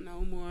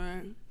 No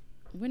more.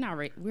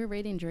 We're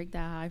rating Drake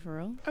that high for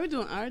real. Are we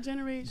doing our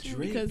generation?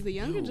 Drake, Because the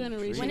younger yo,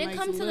 generation. When it likes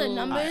comes to the Lil-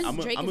 numbers, I'm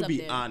Drake is gonna up be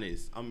there.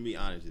 honest. I'm gonna be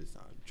honest this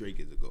time. Drake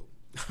is a GOAT.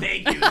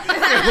 Thank you. Yo,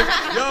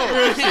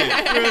 Real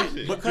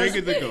shit. Because- Drake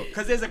is a GOAT.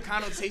 because there's a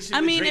connotation. I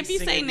with mean, Drake if you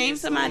say singing name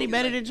these somebody songs.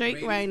 better than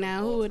Drake right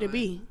now, who would it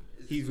be?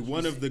 He's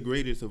one of the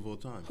greatest of all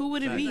time. Who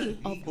would it be?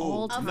 Of Who?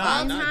 all Of time.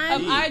 all not time?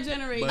 Of me. our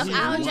generation. But Of he's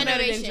our one- better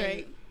than generation.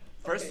 Drake.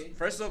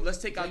 First off, let's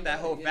take out that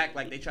whole fact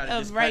like they try to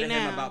Of discredit right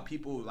him now. about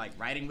people like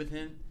writing with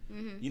him.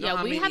 You know Yeah,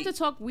 how we many, have to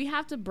talk. We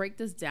have to break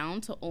this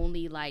down to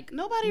only like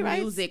Nobody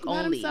writes music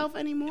about only. himself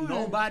anymore.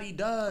 Nobody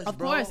does. Of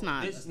bro. course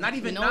not. It's not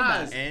even We know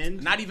that. Nas.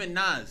 And- not even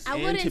Nas. I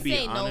And wouldn't to be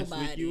say honest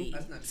nobody. with you,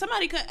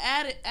 Somebody could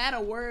add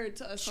a word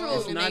to a song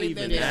True. and Not they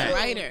even the that.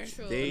 writer.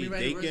 True.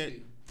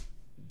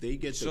 they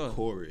get Sure. the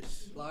chorus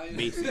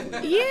basically.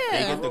 They Yeah.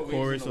 get the Wrote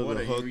chorus Waves in the or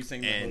the Water, you hook,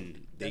 re-sang the hook.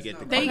 and they get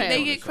the They Okay.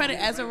 they get credit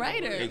as a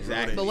writer.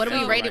 exactly. But what are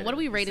we So- rating? What are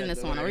we rating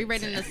this on? Are we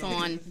rating this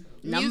on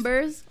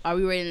numbers? Are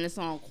we rating this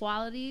on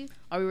quality?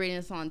 Are we rating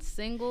this on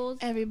singles?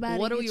 Everybody,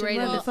 What are get we your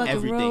rating this on? motherfucking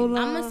Everything. roll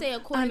on. I'ma say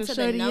according I know to the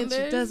shorty that numbers.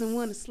 you doesn't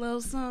want a slow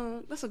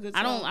song. That's a good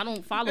song. I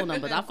don't follow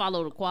numbers. I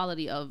follow the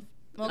quality of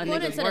Well, a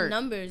according nigga's to the work.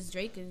 numbers,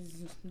 Drake is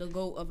the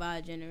GOAT of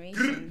our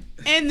generation.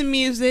 And the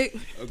music,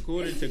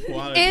 According to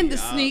quality, and the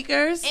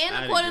sneakers, And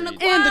I'd according to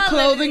agree. and the quality.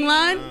 clothing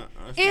line,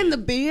 I and the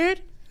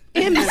beard,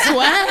 and the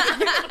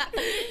swag.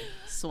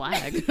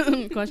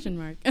 Swag? Question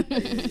mark.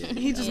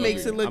 He just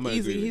makes it look I'ma easy.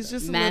 agree with He's that.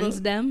 just a Man's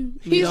little. them.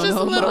 He's We don't just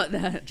know a little- about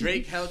that.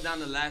 Drake held down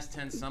the last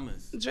 10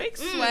 summers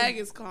Drake's swag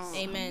is calm.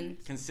 Amen.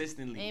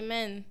 consistently.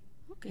 Amen.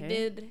 He Okay.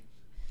 did.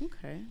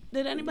 Okay.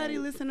 Did anybody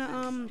listen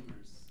to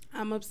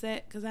I'm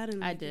upset because I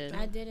didn't. I like did. it.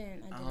 I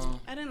didn't.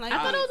 I didn't like.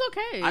 I thought it. it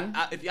was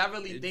okay. If y'all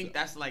really think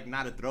that's like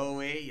not a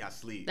throwaway, y'all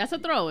sleep. That's a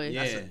throwaway.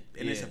 That's Yeah,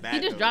 and it's a yeah. bad He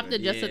just dropped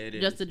throwaway. it just it to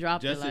is. just to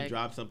drop Just it. to Like,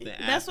 drop something.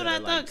 That's what I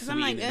after, thought because I'm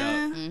like,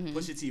 sweeten it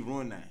up. Pusha T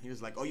ruined that. He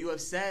was like, "Oh, you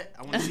upset?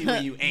 I want to see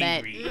when you Bet.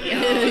 angry."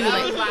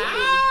 I was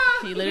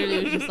like, he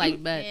literally was just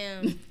like, bet.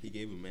 Damn. He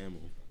gave him ammo.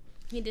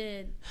 He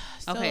did.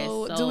 So, Okay,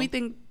 do so- we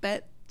think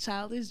that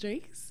child is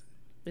Drake's?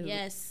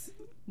 Yes.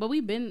 But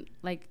we've been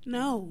like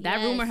No. that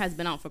Yes. rumor has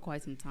been out for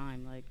quite some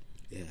time. Like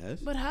Yes.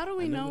 But how do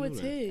we I never know knew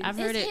it's that. his? I've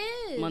heard It's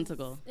it his. months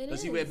ago. It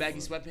Does he is. wear baggy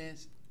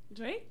sweatpants?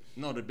 Drake?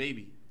 No, the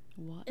baby.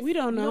 What? We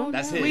don't know.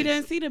 That's We his.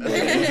 didn't see the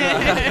baby. We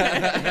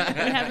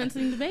haven't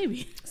seen the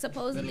baby.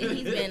 Supposedly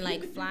he's been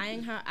like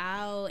flying her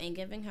out and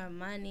giving her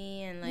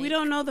money and like. We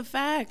don't know the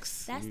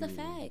facts. That's the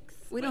facts.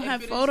 We don't But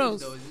have if it is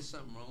photos. his, though, is there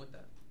something wrong with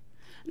that?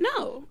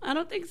 No, I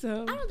don't think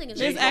so. I don't think it's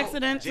There's J. Cole-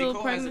 accidental J.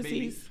 Cole has a baby.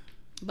 pregnancies.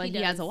 But He he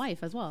has does. a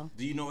wife as well.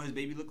 Do you know what his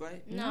baby look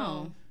like?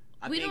 No.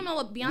 I We think don't know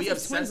what we Beyonce's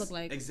twins obsessed- look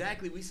like.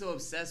 Exactly. We so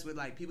obsessed with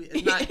like people.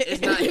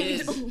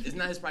 It's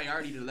not his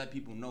priority to let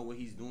people know what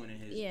he's doing in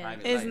his Yeah.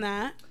 private It's life.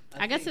 not.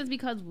 I guess it's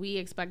because we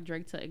expect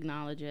Drake to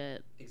acknowledge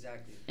it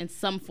Exactly. in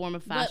some form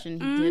of But- fashion.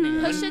 He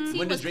didn't. Pusha T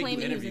When does was Drake do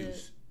claiming he was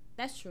interviews?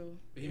 That's true.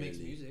 But he makes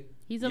music.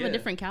 He's of Yeah. a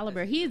different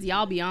caliber. He is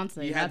y'all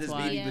Beyonce. He had That's this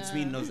why. baby Yeah.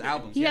 between those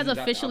albums. He has hasn't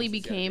dropped officially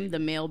albums since he had a became baby. the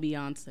male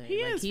Beyonce.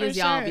 He Like, is, he for is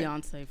y'all sure.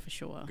 Beyonce for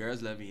sure.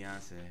 Girls love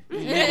Beyonce.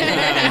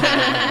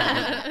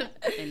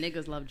 And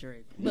niggas love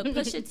Drake. But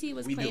Pusha T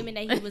was We do. claiming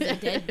that he was a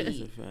That's a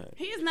deadbeat. fact.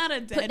 He is not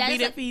a But that's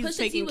deadbeat like, if he's Pusha T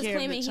taking was care of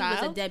claiming the he was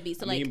a child. deadbeat.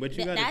 So I mean, like but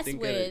you gotta that's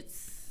think where of it.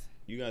 it's.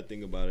 You gotta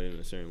think about it in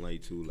a certain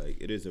light too. Like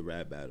it is a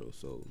rap battle,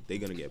 so they're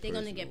gonna get They're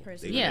personal. gonna get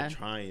personal. They're Yeah. gonna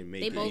try and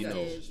make They it. both You know,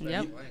 did.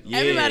 Yep. Yeah.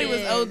 Everybody was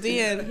He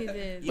ODing.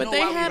 did. You But know they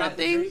why we had a rock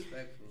with thing.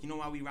 Drake? You know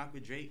why we rock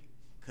with Drake?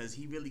 Because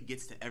he really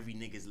gets to every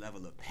nigga's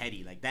level of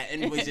petty. Like that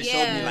invoice just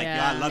showed me like, yo,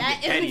 I love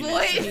That your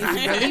pettiness.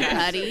 invoice. Really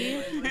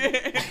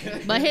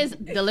petty. But his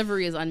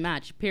delivery is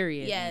unmatched,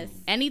 period. Yes.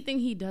 Anything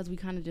he does, we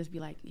kind of just be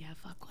like, yeah,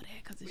 fuck with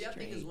it, because it's But y'all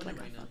think Drake. it's winning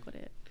Like, right I now. fuck with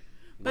it.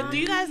 But do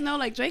you guys know,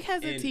 like, Drake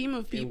has a In- team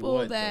of in people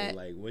what, though? that.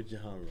 like what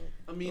genre?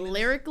 I mean,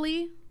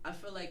 Lyrically, I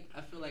feel like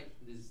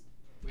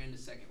we're in the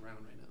second round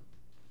right now.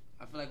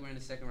 I feel like we're in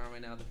the second round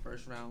right now. The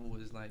first round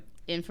was like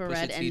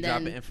Infrared, Pusha T and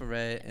dropping then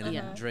Infrared, and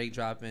Yeah. then Drake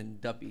dropping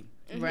Duppy.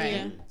 right,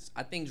 Yeah.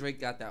 I think Drake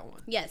got that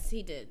one. Yes,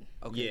 he did.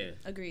 Okay. Yeah.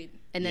 Agreed.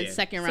 and then Yeah.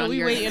 second So round. we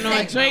you're- waiting on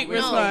Second Drake round. No,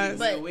 response.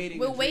 But We're waiting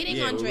we're on waiting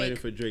Yeah, on we're Drake. waiting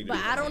for Drake to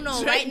But I don't know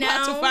Drake right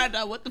about to now. find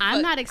out what the I'm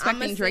fuck. not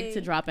expecting I'ma Drake say-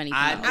 to drop anything.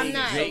 I else. I'm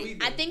not.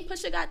 Drake- I think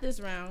Pusha got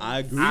this round. I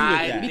agree I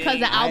with that. Because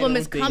the I album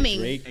don't is think coming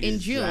Drake in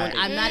is June. right.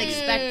 I'm not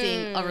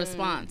expecting a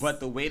response. But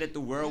the way that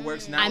the world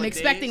works now, I'm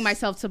expecting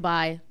myself to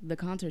buy the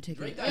concert ticket.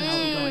 Drake And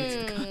I'll be going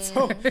to the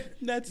concert.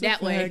 That's a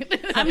that way.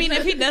 fact. I mean,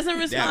 if he doesn't way.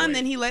 respond,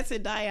 then he lets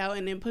it die out,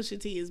 and then Pusha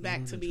T is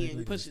back to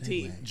being Pusha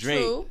T. Drake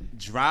True.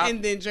 drop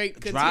And then Drake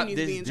drop continues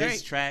this being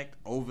diss Drake. track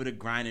over the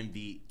grinding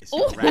beat. It's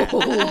Ooh. a rap.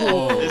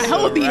 It's That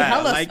would a be rap.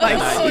 hella like spicy.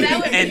 that. Oh, that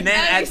would be And then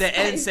at very the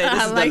end spicy. say,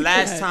 "This I is like the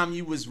last that. time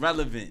you was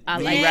relevant. I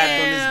You like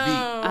rapped on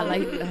this I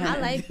like that.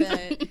 I like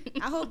that.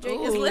 I hope Drake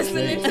is Ooh.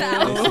 listening to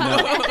Listen our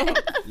up.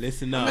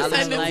 Listen up. I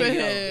Send it like to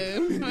it.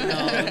 him.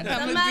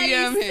 I'ma Somebody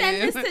DM send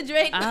him. this to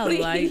Drake, I please.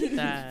 like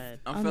that.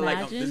 I feel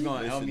like this Imagine.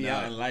 gonna help me Listen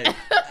out up. in life.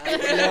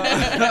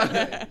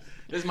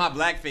 This is my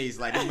blackface.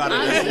 Like this about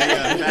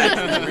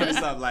to bring this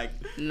up. Like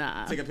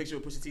Nah. take a picture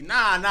with Pusha T.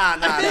 Nah.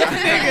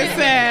 Nigga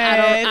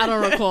said. I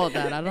don't recall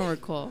that. I don't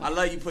recall. I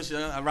love you,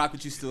 Pusha. I rock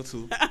with you still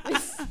too.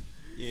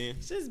 Yeah.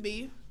 It's just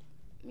beef.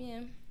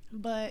 Yeah.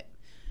 But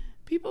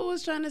people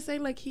was trying to say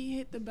like he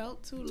hit the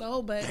belt too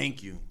low, but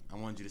Thank you. I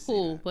wanted you to say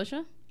Who? that.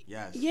 Pusha?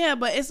 Yes. yeah,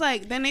 but it's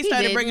like then they He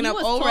started did. bringing He up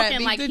was old rap.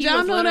 talking like Did he y'all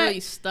was know literally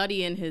that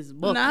studying his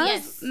book. Nas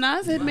Yes.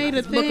 Nas had made a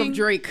His book thing? of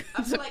Drake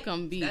I feel to like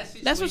come beat.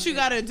 That's what you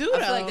gotta do I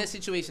though. feel like that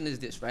situation is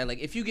this, right? Like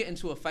if you get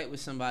into a fight with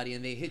somebody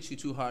and they hit you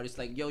too hard, it's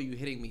like, yo, you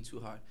hitting me too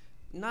hard.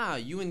 Nah,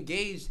 you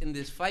engaged in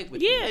this fight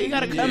with me. Yeah, you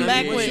gotta know come what I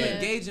back mean? with Once you it.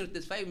 engage in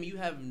this fight with me, you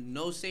have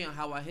no say on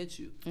how I hit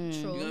you. True.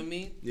 You know what I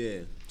mean? Yeah.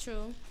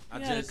 True. I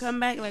You gotta just come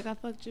back like I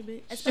fucked your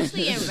bitch.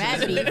 Especially in rap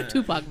beef.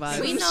 Tupac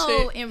vibes. We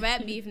know in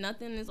rap beef,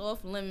 nothing is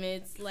off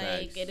limits. Like,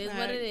 Facts. it is what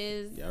Facts. it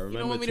is. Yeah, I remember You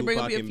don't want me to bring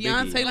up Tupac your and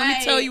fiance? Biggie. Let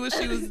me tell Right. you what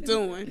she was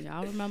doing.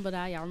 Y'all remember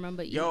that? Y'all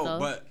remember Ether? yo,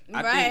 but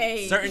I Right.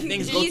 think certain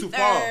things go too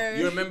far. Ether.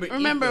 You remember?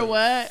 Remember Ether?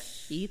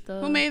 what?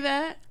 Ether. Who made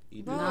that?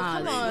 Bro, Nah,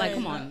 come on. like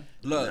come on.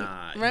 Look,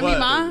 Nah, Remy but-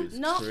 Ma?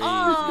 No. Crazy.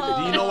 Oh.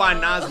 Do you know why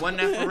Nas won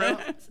that for real?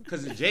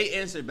 Because Jay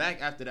answered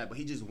back after that, but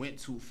he just went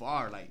too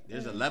far. Like,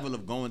 there's a level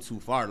of going too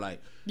far. Like,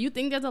 You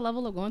think there's a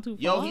level of going too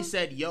far? yo, he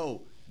said,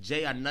 yo,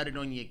 Jay, I nutted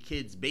on your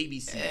kid's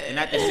baby seat. And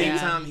at the same Yeah,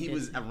 time, he he did.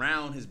 was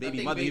around his baby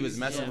think mother. He baby was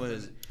messing seat, with yeah.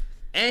 his.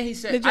 And he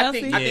said, Did I y'all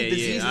think, see- I think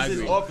diseases I is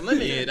agree. off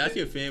limit. Yeah, that's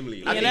your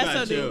family. Yeah, You that's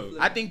gotta so chill.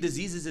 dope. I think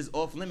diseases is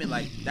off limit.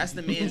 Like, that's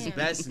the man's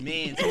best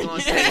man. You know what I'm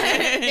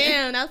saying?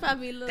 Damn, that was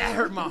probably a little. That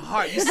hurt my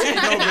heart. You sitting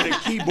over the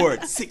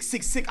keyboard,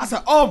 666. I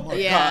said, oh my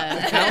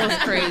Yeah, God. that was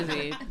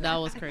crazy. That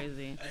was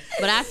crazy.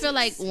 But I feel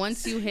like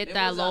once you hit It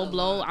that was low out of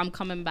blow, line. I'm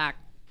coming back.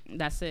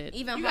 That's it.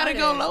 Even You gotta harder.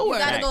 go lower. You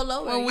gotta go Right.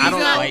 lower. When You we I got- don't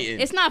know. fighting.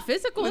 It's not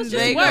physical. It's When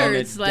just they go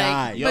words. to Like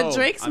die. Yo, But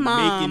Drake's I'm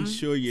mom making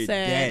sure you're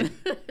said,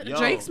 Yo.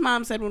 Drake's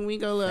mom said when we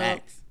go low,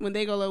 Facts. when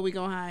they go low, we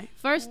go high.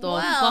 first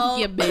off, Well, fuck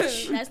your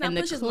bitch that's not and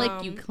the Pusha's click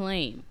mom. you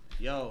claim.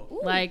 Yo,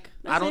 Like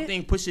I don't it.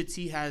 think Pusha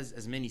T has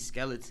as many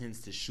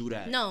skeletons to shoot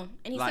at. No,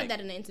 and he Like, said that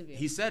in the interview.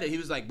 He said it. He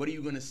was like, "What are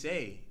you gonna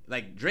say?"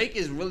 Like Drake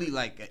is really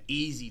like an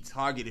easy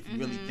target if you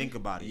really think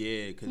about it.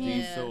 Yeah, because Yeah.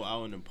 he's so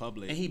out in the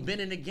public. And he been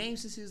in the game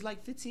since he was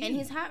like 15. And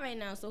he's hot right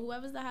now, so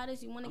whoever's the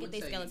hottest, you want to I'ma get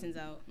their tell you. skeletons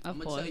out. I'm Of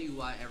gonna course. tell you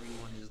why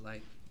everyone is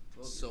like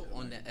so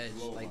on the edge,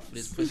 like for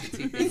this Pusha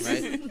T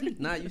thing, right?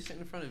 Nah, you sit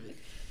in front of it.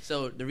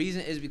 So the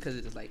reason is because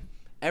it's like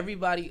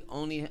everybody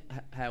only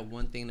had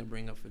one thing to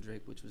bring up for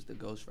Drake, which was the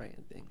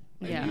ghostwriting thing.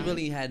 Like, Yeah. he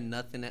really had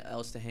nothing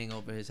else to hang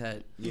over his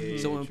head. Yeah,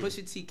 So when true.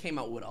 Pusha T came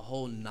out with a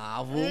whole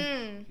novel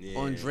Yeah.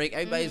 on Drake,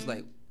 everybody's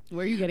like,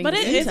 Where are you getting But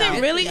this it isn't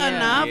intel? really a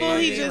novel. Yeah,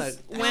 He yeah.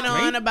 just Like, went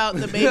Drake? on about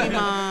the baby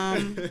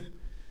mom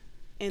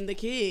and the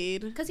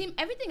kid. Because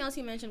everything else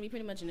he mentioned, we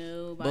pretty much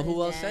knew. About but who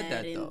his else said dad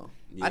that and- though?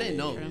 I didn't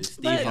know. Yeah,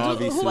 Steve But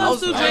Harvey who sued else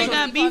do for Drake it.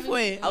 got beef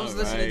with? I was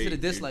listening to the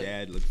diss Your like,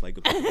 dad looks like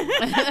a.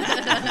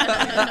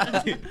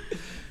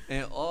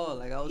 and all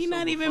like I was. He so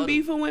not even befuddled.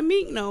 beefing with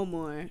Meek no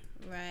more.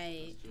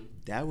 Right.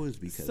 That was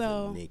because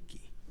So- of Nicki.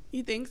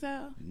 You think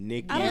so?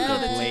 Nicki I don't is know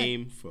to that-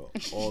 blame for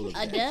all of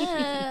that.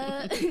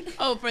 Duh.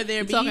 Oh, for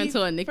their I'm beef? talking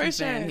to a Nicki For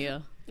fan sure.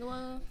 here.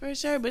 Well, For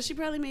sure, but she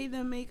probably made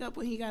them make up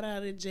when he got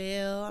out of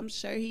jail. I'm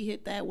sure he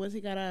hit that once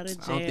he got out of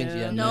I jail. don't think she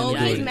had no, nothing to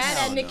do he's with it. mad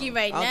Hell at Nicki no.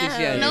 right I don't think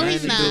she had now. No, nothing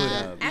he's to do with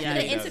not. it. After Yeah,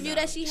 the he does interview not.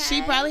 that she had,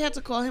 She probably had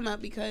to call him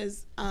up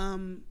because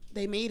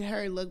they made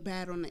her look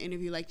bad on the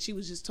interview. Like she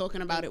was just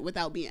talking about it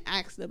without being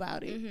asked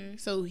about it. Mm-hmm.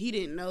 So he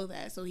didn't know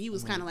that. So he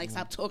was kind of like,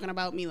 stop talking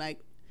about me. Like,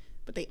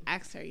 but they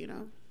asked her, you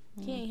know.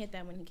 He ain't hit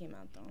that when he came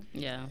out though.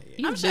 Yeah.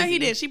 I'm sure he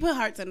did. She put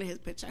hearts under his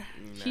picture.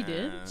 She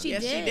did? She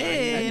Yes, did. she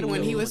did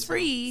when he One was time.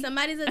 free.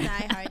 Somebody's a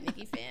diehard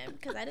Nicki fan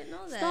because I didn't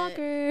know that.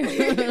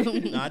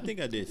 Stalker. No, I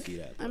think I did see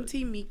that. I'm but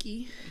Team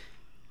Miki.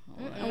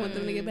 I want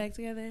them to get back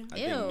together. I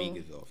Ew. think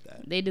Meek is off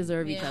that. They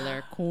deserve each Yeah.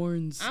 other.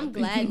 Corns. I'm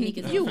glad Meek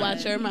is. You on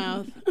watch that. your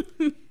mouth.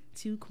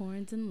 Two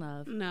corns in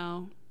love.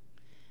 No,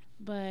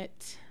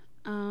 but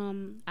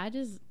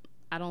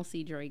I don't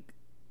see Drake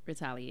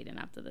retaliating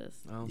after this.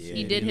 I don't see Yeah,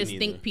 He it. did me his neither.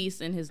 think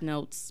piece in his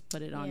notes,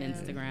 put it on Yeah. I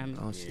Instagram.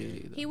 don't see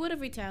it either. He would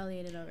have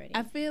retaliated already.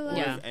 I feel like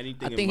Yeah. If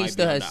anything, I it think might he be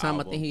still on has the time. I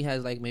album. think he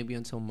has like maybe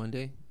until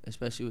Monday,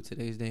 especially with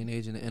today's day and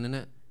age and the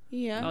internet.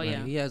 yeah. Oh Like,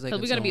 yeah, he has, like,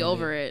 because we gotta until be Monday.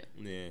 over it,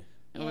 Yeah.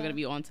 and we're gonna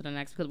be on to the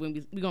next because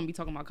we're gonna be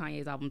talking about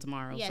Kanye's album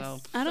tomorrow. Yes.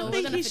 So I don't So we're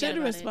think gonna he forget should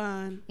about it.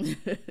 respond.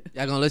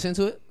 Y'all gonna listen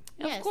to it?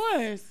 Yes. Of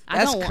course. I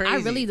That's don't. I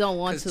crazy. really don't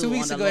want 'Cause to. 2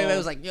 weeks on the ago, everybody low.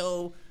 was like,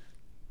 "Yo,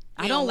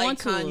 I we don't like want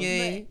to,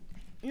 Kanye.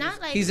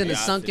 Not like He's in a Yeah,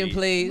 I sunken see.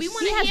 place." We He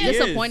want has to hear.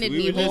 disappointed We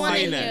me were We just want to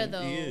saying hear that.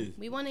 though. He is.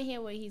 We want to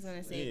hear what he's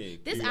gonna say. Yeah,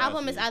 This curiosity.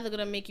 album is either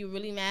gonna make you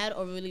really mad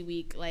or really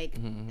weak. Like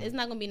it's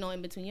not gonna be no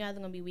in between. You're either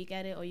gonna be weak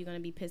at it or you're gonna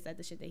be pissed at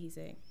the shit that he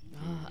say.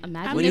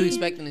 Imagine. What are you if-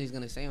 expecting that he's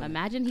gonna say on it?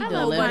 Imagine he I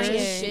love delivers.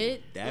 Kanye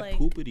shit. That like,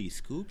 poopity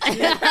scoop. Poop,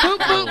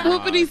 poop,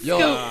 poopity Yo,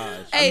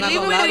 scoop. Hey, I'm not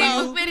leave him gonna lie to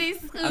alone. Bitty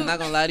scoop. I'm not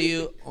gonna lie to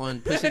you. On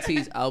Pusha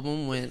T's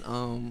album, when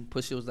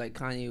Pusha was like,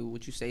 "Kanye,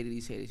 what you say to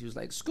these haters?" He was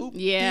like, "Scoop."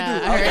 Yeah,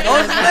 doo-doo." I heard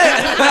I was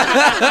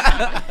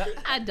like,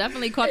 "Oh, I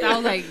definitely caught that. I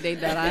was like, they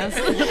dead ass.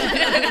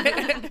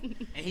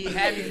 And he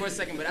had me for a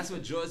second, but that's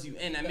what draws you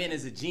in. That man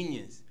is a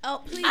genius.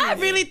 Oh please. I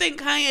really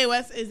think Kanye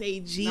West is a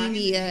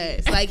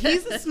genius. Like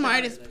he's the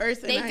smartest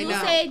person They I do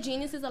know. say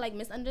geniuses are like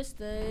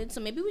misunderstood,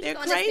 so maybe we They're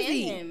just don't understand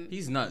crazy. him.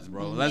 He's nuts,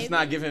 bro. Let's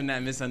not give him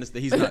that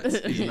misunderstanding. He's nuts.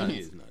 He's He nuts.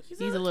 is nuts.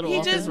 He's a little He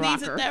off just his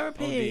needs a rocker.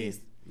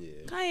 therapist. Yeah.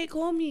 Kanye,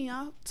 call me.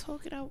 I'll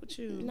talk it out with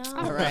you. No,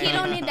 right. he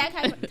don't need that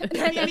kind of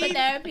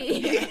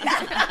therapy.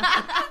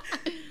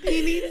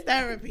 He needs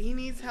therapy. He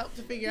needs help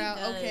to figure out,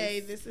 does. okay,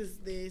 this is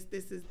this,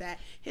 this is that.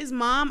 His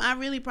mom, I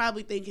really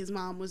probably think his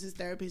mom was his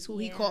therapist who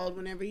he Yeah. called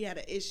whenever he had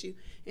an issue.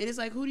 And it's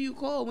like, who do you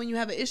call when you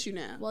have an issue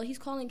now? Well, he's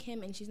calling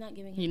Kim, and she's not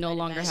giving him. He no credit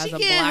longer back. has She a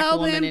can't black help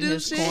woman him in do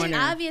his shit. corner.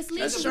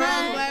 Obviously, That's she's strong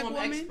not. black reform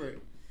woman.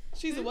 expert.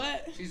 She's a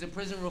what? She's a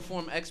prison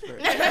reform expert.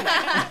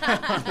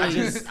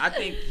 I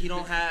think he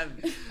don't have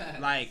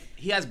like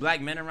he has black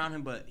men around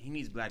him, but he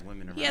needs black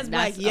women around He has him.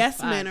 black That's a yes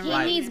fact. men He around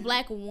Like, needs him.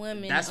 black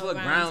women. That's what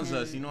around grounds him.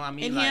 us. You know what I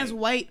mean? And like, he has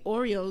white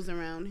Oreos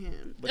around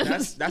him. but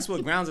that's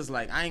what grounds us.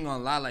 Like I ain't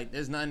gonna lie. Like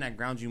there's nothing that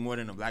grounds you more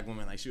than a black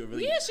woman. Like she would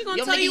really. Yeah, she gonna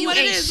Yo, tell nigga, you what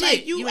it ain't is. Shit.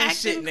 Like, you ain't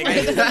shit, acting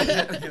crazy.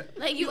 nigga.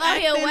 Like you out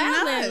here acting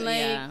wilding. nuts. Like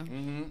Yeah.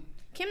 hmm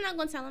Kim not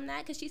gonna tell him that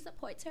because she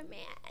supports her man.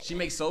 She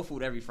makes soul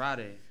food every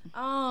Friday.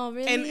 Oh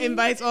really? And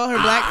invites all her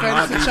black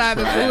friends to try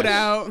the food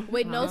out.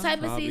 with no type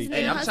of Probably seasoning.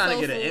 Hey, in I'm her trying to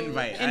soul get an food.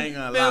 invite. I And ain't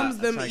gonna films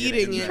lie. them I'm trying to get an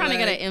eating it. invite. Trying to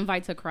get Like- an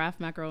invite to Kraft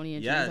macaroni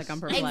and cheese. Yes. Like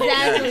I'm perplexed.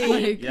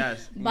 Exactly. Like,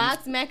 Yes.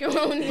 Box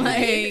macaroni.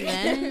 like,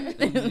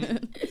 Like,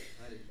 man.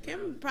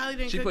 Kim probably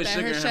didn't She cook put that.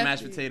 sugar in her chef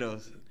mashed did.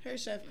 potatoes. Her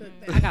chef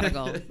cooked I that. gotta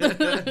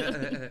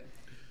go.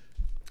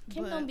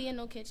 Kim But- don't be in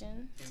no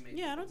kitchen.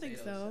 Yeah, I don't think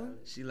so.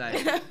 She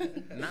like,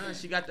 nah.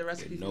 She got the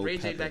recipe No from Ray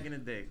J pepper. back in the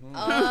day. Oh,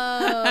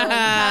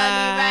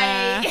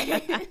 honey,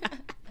 right.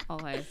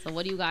 Okay, so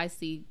what do you guys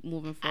see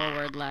moving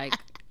forward? Like,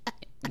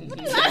 She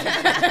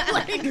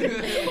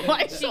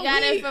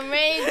got it from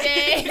Ray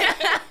J.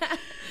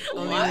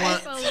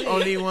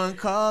 Only one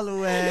call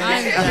away.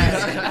 I'm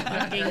just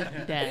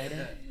fucking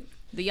dead.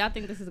 Do y'all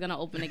think this is gonna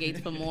open the gates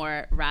for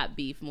more rap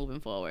beef moving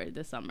forward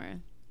this summer?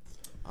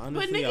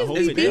 Honestly, I niggas hope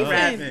be it beefing. does.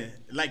 rapping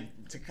like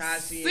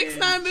Takashi.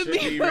 6ix9ine been Trippie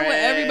beefing with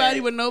Redd, everybody,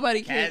 but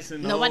nobody cares.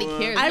 Casanova. Nobody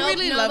cares. I No-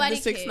 really love the nobody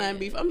 6ix9ine cares.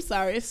 beef. I'm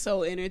sorry, it's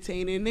so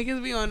entertaining.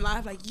 Niggas be on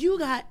live like, you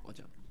got Watch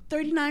out.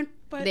 39.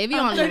 They be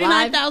on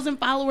 39,000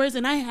 followers,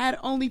 and I had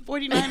only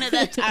 49 at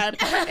that time,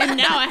 and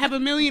now I have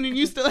 1 million, and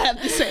you still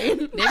have the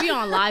same. They be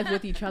on live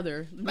with each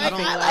other. Like,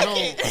 I like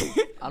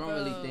it. I don't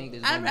really think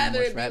there's I'd gonna rather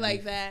be it much be rap like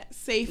beef. that.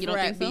 Safe You don't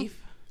rap think so? beef.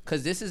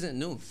 Cause this isn't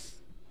new.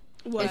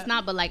 What? It's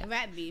not, but like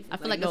Rap beef. I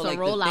feel like no, it's a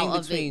the rollout thing of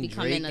it between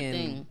becoming Drake a and-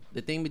 thing.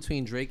 The thing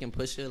between Drake and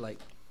Pusha, like,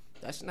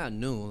 that's not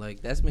new.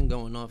 Like, that's been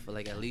going on for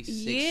like at least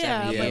 6-7 years.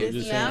 but Yeah, it's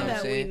just now saying.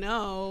 that we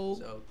know.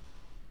 So,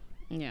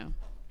 Yeah.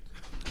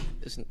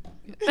 it's,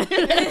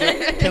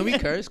 can we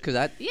curse? Cause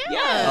I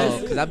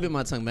Yes. I've been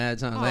my tongue mad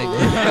times.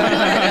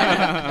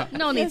 Like,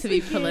 No need to be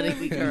Yes, we can.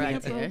 politically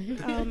correct here.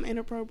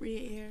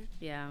 Inappropriate here.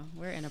 Yeah,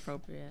 we're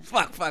inappropriate.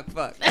 fuck.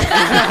 But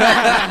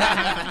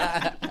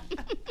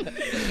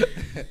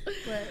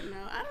no,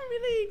 I don't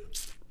really.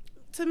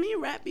 To me,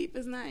 rap beef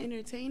is not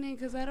entertaining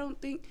because I don't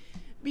think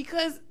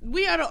because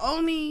we are the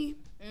only.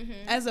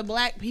 As a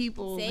black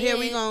people, Say here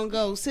we it. gonna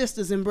go,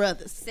 sisters and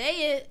brothers.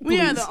 Say it.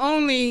 We are the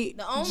only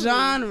The only.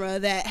 genre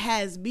that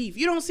has beef.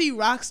 You don't see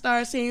rock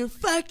stars saying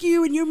 "fuck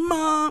you" and your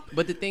mom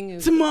but the thing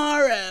is,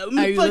 tomorrow.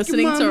 Are you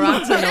listening to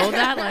rock to know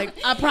that? Like,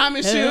 I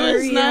promise you,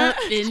 it's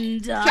not.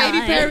 and die.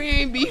 Katy Perry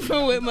ain't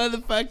beefing with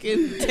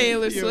motherfucking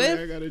Taylor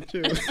Swift. gotta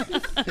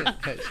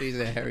chill. she's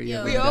a hurry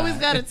Yo. up. We and always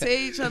die. gotta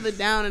tear each other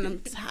down, and I'm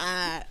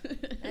tired.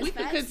 We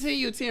can facts.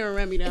 continue tearing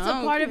Remy down. It's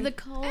a part of the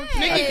culture.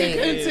 Nigga I can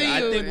think- continue I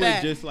think with we're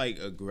that. just like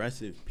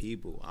aggressive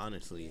people,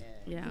 honestly.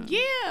 Yeah.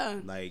 Yeah.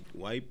 Like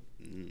white,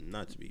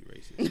 not to be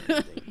racist, or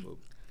anything, but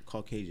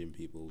Caucasian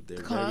people, they're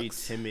very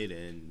Caucs. timid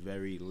and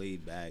very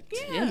laid back.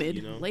 Timid,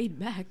 You know? laid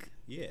back.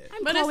 Yeah.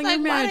 But it's calling like,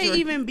 your why manager. they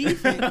even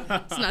beefing?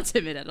 It's not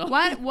timid at all.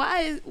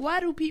 Why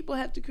do people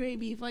have to create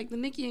beef? Like the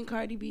Nicki and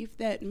Cardi beef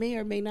that may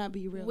or may not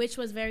be real. Which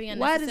was very unnecessary.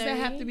 Why does that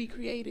have to be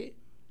created?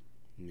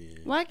 Yeah.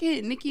 Why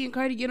can't Nicki and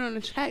Cardi get on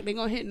the track? They're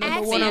gonna hit number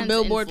Ask one on fans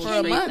Billboard for a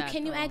infiltrate month. that.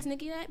 Can you though. ask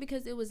Nicki that?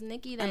 Because it was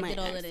Nicki I that might did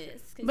all ask of her.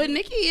 this. 'Cause But you-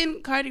 Nicki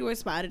and Cardi were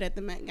spotted at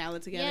the Met Gala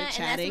together yeah,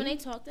 chatting. and that's when they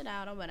talked it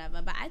out or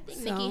whatever. But I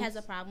think Nicki So- has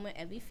a problem with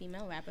every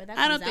female rapper that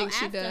I comes don't think out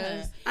she after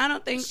does. her. I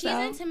don't think She's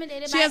so.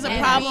 intimidated She by has a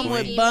every problem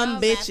with female bum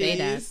rapper.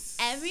 bitches.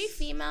 Every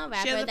female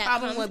rapper has a that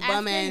problem comes with after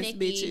bum-ass Nicki,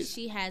 bitches.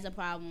 she has a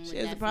problem with She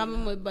has that a problem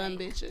female. with bum Like,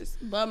 bitches,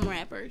 bum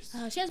rappers.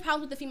 She has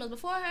problems with the females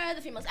before her,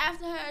 the females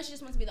after her. She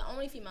just wants to be the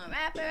only female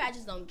rapper. I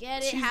just don't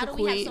get it. She's How the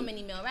do we have queen. so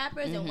many male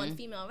rappers and one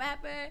female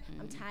rapper?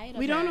 I'm tired of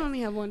We her. don't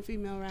only have one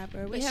female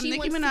rapper. We But have she Nicki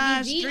wants to be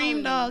Minaj, the Dream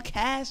only. Doll,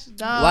 Cash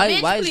Doll. Why-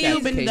 Bitch, why is that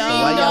please. the case, Dream though?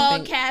 Dream Why y'all Doll,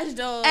 think- Cash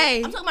Doll.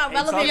 Hey, I'm talking about Hey,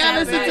 relevant y'all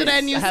listen to rappers.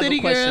 that new I have City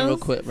a question Girls? real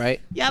quick,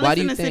 right? Y'all Why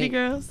do listen you to City think?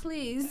 Girls?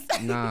 Please.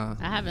 Nah.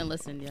 I haven't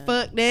listened yet.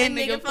 Fuck that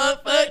nigga,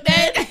 fuck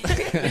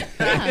that.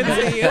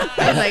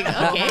 I was like,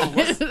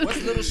 okay.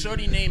 What's little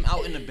shorty name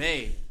out in the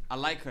Bay? I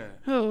like her.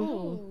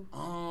 Who?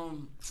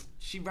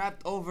 She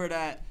rapped over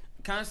that.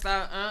 Can't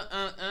stop.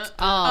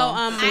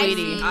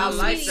 Sweetie. I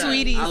like that.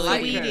 Sweetie. I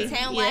like Sweetie. her. 10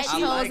 Yeah, white she-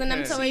 toes like and them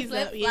her. toy She's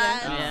flip a- flops.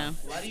 yeah. Yeah.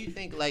 Why do you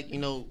think, like,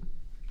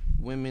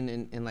 women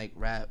in like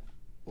rap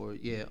or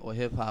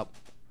hip hop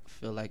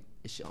feel like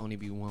it should only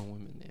be one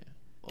woman there?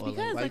 Or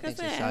Because, why like do I you think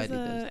said, society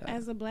does that?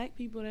 as a black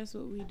people, that's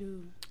what we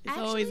do. It's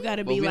Actually- always got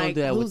to But be we don't like,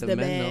 do that with who's the the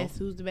men, though. best?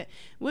 Who's the best?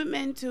 With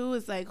men too,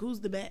 it's like, who's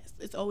the best?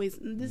 It's always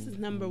this is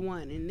number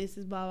one, and this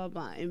is blah blah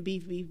blah, and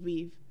beef, beef,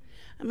 beef.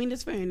 I mean,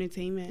 it's for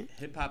entertainment.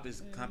 Hip hop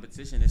is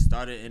competition. It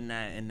started in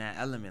that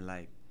element.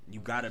 Like you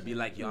gotta be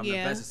like, yo, I'm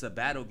Yeah. the best. It's a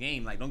battle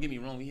game. Like, don't get me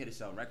wrong, we here to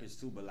sell records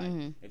too. But like,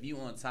 if you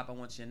on top, I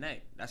want your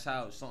neck. That's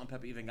how Salt and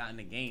Pepper even got in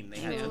the game. They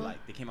had to like,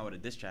 they came out with a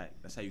diss track.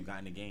 That's how you got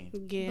in the game.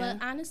 Yeah.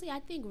 But honestly,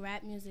 I think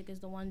rap music is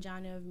the one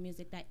genre of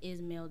music that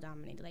is male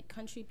dominated. Like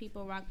country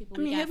people, rock people.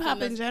 I mean, hip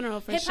hop in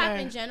general, for Hip hop sure.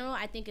 in general,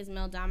 I think is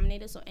male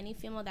dominated. So any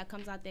female that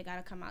comes out there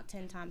gotta come out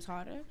 10 times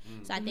harder.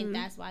 So I Mm-hmm. think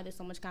that's why there's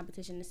so much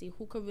competition to see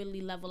who could really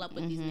level up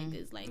with these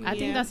niggas. Like I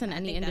think Yeah. that's in I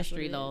any think that's what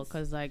industry it though, is.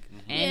 because like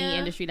Yeah. any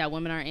industry that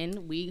women are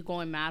in, we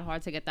going mad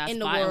hard to get that In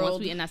the spot. And once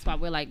world. we in that spot,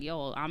 we're like,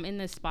 yo, I'm in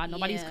this spot.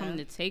 Nobody's Yeah. coming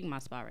to take my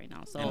spot right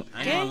now. So And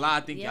I ain't gonna lie, I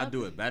think y'all Yep.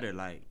 do it better.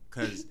 Like,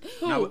 cause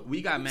now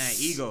we got mad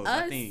egos.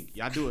 I Us? think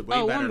y'all do it way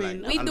Oh, better.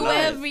 woman. Like, we I do love it.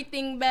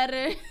 everything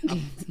better.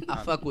 I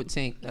fuck with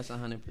Tink. That's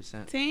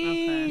 100%.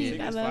 Tink,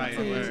 Yeah. I love Fire,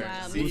 Tink. word.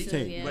 Wow, See? me too,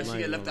 yeah. But she Like,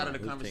 get left no, out of the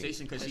who's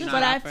conversation because she's But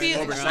not. I feel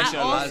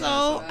over-sexualizing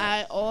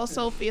I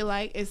also feel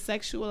like it's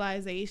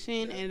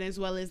sexualization and as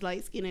well as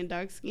light skin and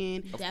dark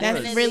skin. Of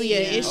That's course. really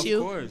an Yeah. Of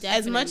issue. course.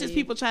 As much as Definitely.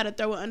 people try to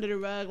throw it under the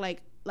rug,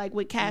 like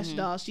with Cash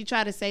Doll, she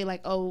tried to say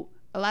like, oh,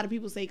 a lot of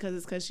people say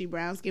because she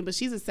brown skin, but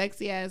she's a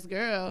sexy ass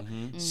girl.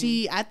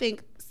 I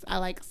think I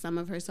like some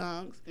of her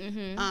songs.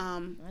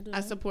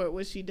 I support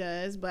what she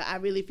does, but I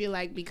really feel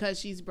like because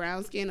she's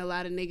brown skin, a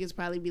lot of niggas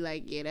probably be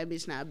like, yeah, that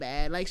bitch not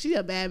bad. Like she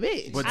a bad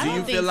bitch. But I do you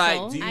don't feel think like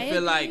so. do you I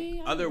feel like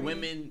agree, I other agree.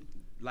 women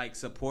like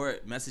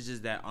support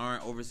messages that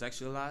aren't over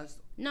sexualized?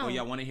 No. Or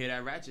y'all want to hear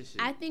that ratchet shit?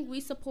 I think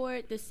we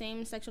support the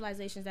same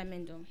sexualizations that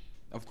men do.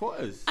 Of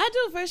course. I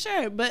do for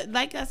sure, but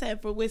like I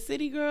said, for with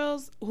City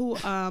Girls, who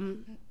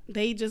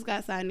they just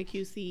got signed to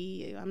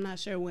QC. I'm not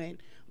sure when,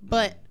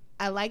 but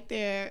I like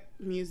their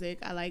music.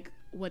 I like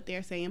what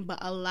they're saying, but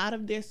a lot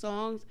of their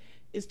songs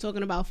is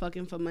talking about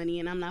fucking for money,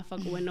 and I'm not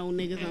fucking with no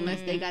niggas unless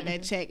they got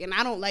that check, and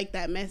I don't like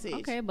that message.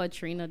 Okay, but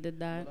Trina did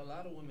that. A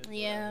lot of women.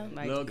 Yeah.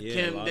 Like, Lil'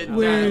 Kim did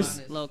Where's-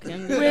 that. Lil'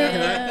 Kim.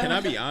 Can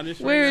I be honest?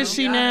 Where right is now?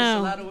 she A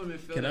now? lot of women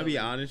feel Can I that be way.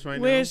 honest right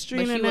Where's But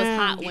Trina she was now?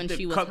 hot Eat when the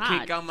she was cupcake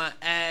hot. out my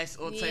ass,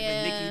 all type of Nicki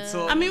Yeah.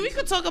 talk. I mean, we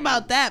could talk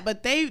about that,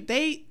 but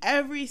they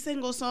every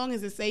single song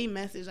is the same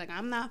message. Like,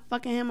 I'm not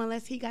fucking him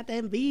unless he got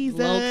that visa.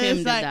 Lil' Kim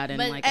did Like, that in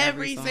but like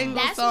every song. single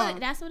That's song.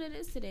 what it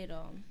is today,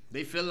 though.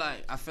 They feel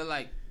like I feel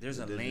like there's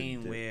a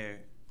lane where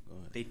Go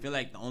ahead. they feel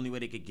like the only way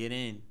they could get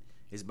in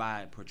is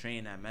by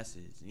portraying that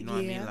message. You know what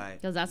I Yeah. mean?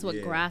 Like, Because that's what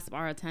Yeah. grasp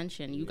our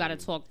attention. You got to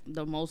talk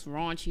the most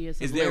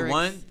raunchiest. is of there lyrics.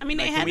 one? I mean,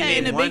 they Like, had can we that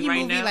in the name one Biggie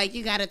right movie. now? Like,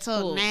 you gotta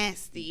talk Cool.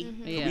 nasty.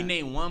 Can Yeah. we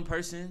name one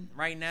person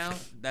right now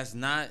that's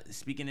not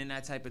speaking in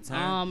that type of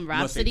term? You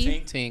wanna say Rhapsody?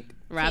 Tink? Tink.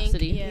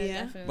 Rhapsody. Yeah, Yeah.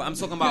 definitely. But I'm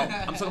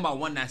talking about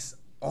one that's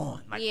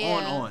on, like Yeah.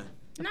 on.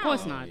 Of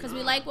course not. Because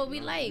we like what we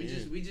like.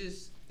 We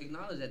just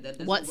acknowledge that. That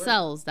doesn't What work.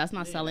 sells? That's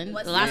not selling.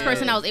 What The last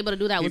person that was able to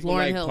do that was People Lauryn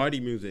like Hill. party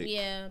music.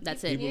 Yeah.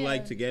 That's it. People Yeah.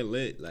 like to get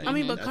lit. Like, I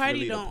mean, but that's Cardi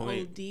really the don't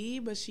point. OD,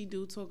 but she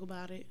do talk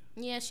about it.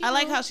 Yeah, she I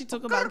like do. how she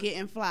talk about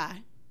getting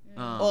fly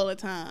all the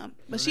time.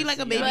 But she like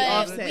a baby But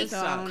Offset,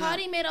 so I don't know.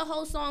 Cardi made a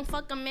whole song,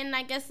 "Fuck 'em in,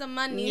 I get some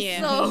money."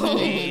 Yeah. So,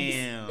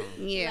 Damn.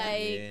 Yeah.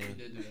 like,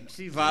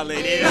 She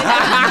violated.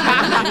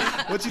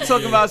 What you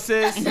talking about,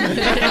 sis?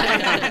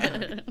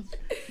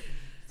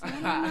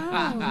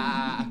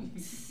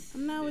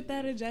 I'm not with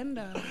that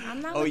agenda.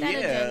 I'm not Oh, with that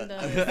yeah.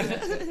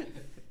 agenda.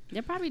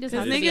 They're probably just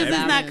Cause have to niggas be is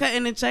not balanced.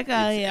 cutting the check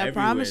out It's here. I everywhere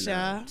promise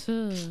now.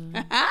 y'all.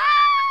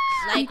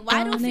 Like,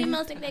 why do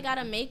females think they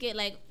gotta make it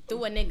like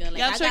through a nigga? Like,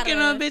 Y'all I tricking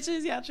gotta, on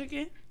bitches? Y'all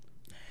tricking?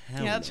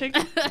 Hell Y'all no.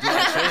 tricking? Do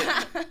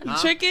I trick? You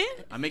Huh? tricking?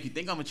 I make you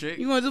think I'm a trick.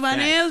 You gonna do my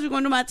Facts. nails? You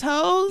gonna do my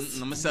toes?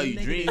 I'm gonna sell you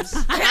dreams.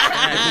 Who's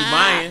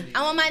buying?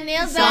 I want my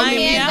nails Sign done,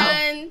 me hair up.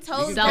 done,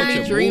 toes Sell me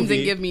Your done. dreams movie.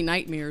 and give me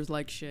nightmares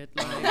like shit.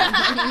 Like,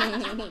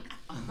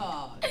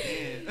 Oh,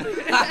 damn.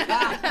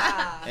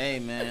 Hey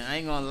man, I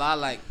ain't gonna lie.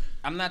 Like,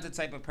 I'm not the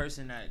type of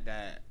person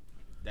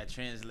that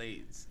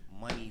translates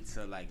money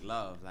to like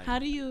love. Like, How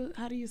do you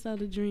sell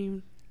the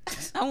dream?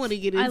 I want to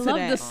get into I love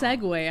that. the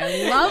segue.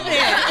 I love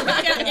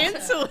it. Get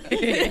into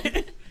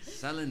it.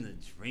 selling the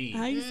dream.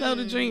 How you sell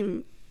the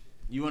dream?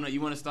 You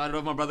wanna start it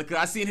off, my brother? Cause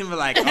I seen him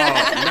like, oh,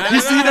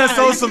 you see that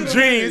sold some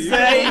dreams. He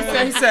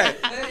said.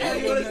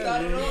 Hey, you wanna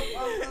start it off?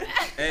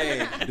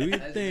 Hey, Do your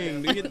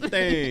thing. Do your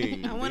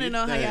thing. I want to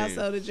know how y'all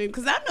sell the dream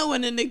because I know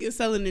when the nigga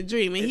selling the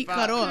dream and he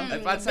cut off.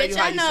 If I tell you Bitch,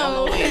 how I you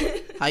sell know.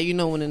 it, How you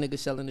know when a nigga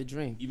selling a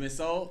dream? you been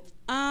sold?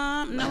 No,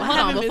 I Hold on,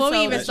 haven't been before we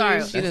sold even the start,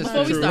 dream. She done before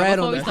we spent start, red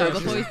before on we that. start,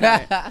 before we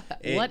start,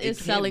 It- what it is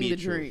can't selling be the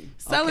true. dream?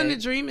 Selling Okay.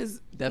 the dream is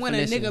when a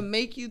Definition. nigga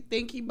make you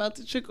think he about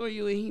to trick on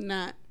you and he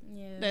not.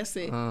 Yeah. That's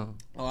it. Oh,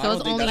 I So don't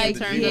it's think only that's in what the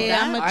terms dream of was. Yeah,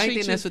 that. I'ma I ain't treat think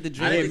you. that's what the I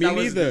dream didn't is. me That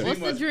was neither. What's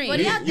the dream? What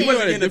do y'all You think?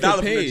 wasn't getting a dollar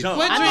from the Different jump.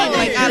 What I dream? know.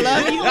 Like I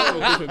love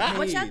you.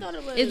 What y'all thought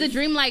it was? Is the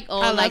dream like, oh,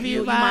 I love like you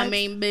you my vibes?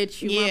 main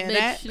bitch, you Yeah, my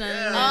that- bitch? Nah.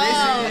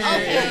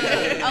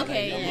 Oh, okay.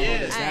 Okay.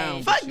 Yeah.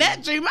 Alright. Fuck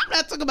that dream. I'm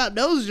not talking about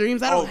those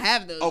dreams. I don't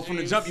have those. Oh, from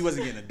the dreams. jump, you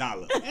wasn't getting a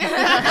dollar.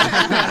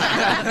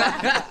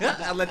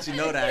 I'll let you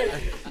know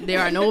that. There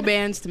are no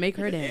bands to make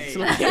her dance. Hey.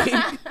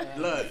 Like,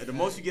 Look, the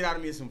most you get out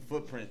of me is some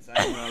footprints.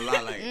 I ain't gonna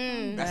lie,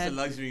 like that's a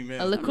luxury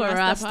meal. a little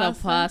Rasta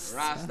rasta pasta.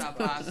 Rasta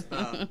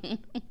pasta.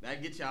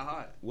 That get y'all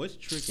hot. What's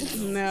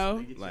tricking though?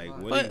 No. Like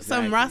what But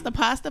exactly? some Rasta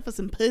pasta for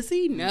some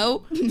pussy?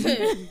 No.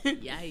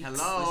 Yikes.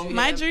 Hello.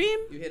 My dream?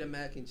 You hit a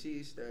mac and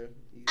cheese stir.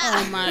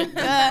 Oh my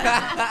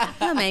god.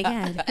 Oh my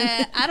god.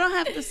 I don't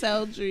have to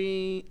sell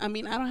dream. I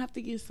mean, I don't have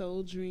to get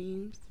soul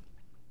dreams.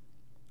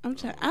 I'm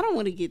trying. I don't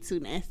want to get too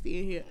nasty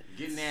in here.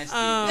 Get nasty.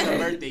 Um, It's your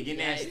birthday. Get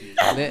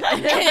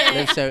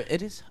nasty. Sir,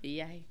 it is.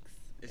 Yikes.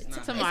 It's not.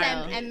 It's Tomorrow.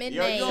 at midnight.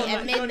 Yo, you At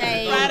don't- you don't-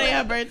 midnight. Friday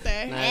her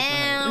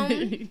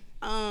birthday.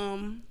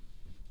 Damn.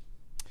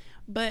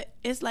 But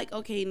it's like,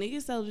 okay,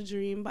 niggas sell the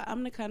dream, but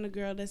I'm the kind of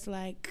girl that's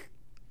like,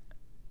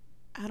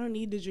 I don't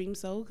need the dream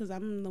sold because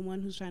I'm the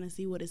one who's trying to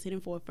see what it's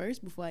hitting for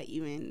first before I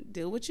even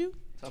deal with you.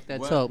 Talk that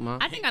What? talk, man.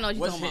 I think I know what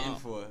you're What's talking hitting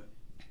about. for?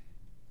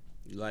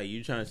 Like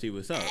you trying to see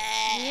what's up?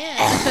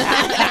 Yeah.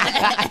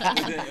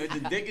 What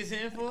the dick is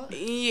hitting for?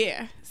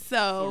 Yeah.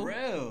 So, For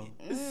real.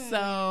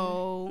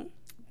 so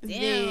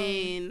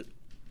then,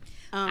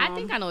 I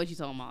think I know what you're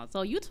talking about.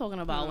 So you talking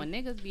about when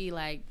niggas be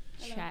like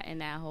chatting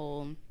that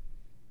whole,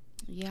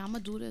 yeah, I'm gonna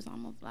do this.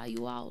 I'm gonna fly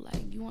you out.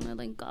 Like, you wanna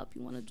link up?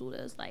 You wanna do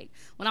this? Like,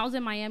 when I was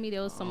in Miami,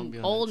 there was some be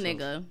on old that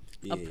nigga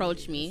Yeah,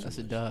 approached me. That's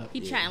a dub.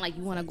 He chatting like,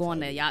 you wanna go on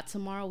the yacht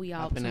tomorrow? We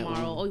out Hop in that tomorrow.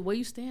 room. Oh, where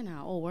you staying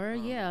at? Oh, where?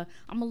 Yeah,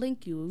 I'm gonna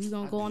link you. We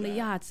gonna go on the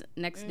yachts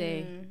next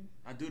day.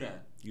 I do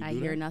that. You I do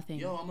hear that? nothing.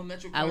 Yo, I'm a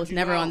Metro. I was Card you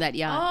never out. on that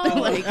yacht. Oh.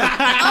 Like,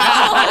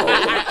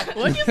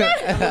 What'd you say?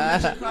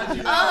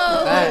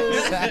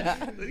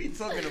 Oh. What are you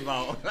talking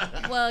about?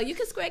 Well, you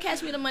can square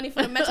catch me the money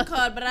for the Metro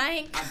card, but I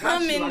ain't I got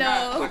coming you.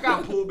 though. I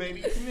got pool,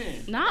 baby. Come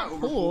in. I not got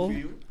Uber cool. for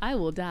you. I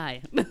will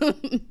die.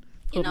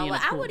 You put know me in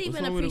what? a I pool. would even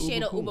What's wrong with an appreciate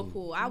an Uber Uber pool?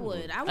 pool. I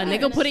would. A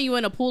nigga putting you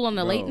in a pool on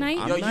the late night?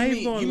 I'm Yo, not even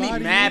you gonna meet lie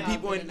to mad you.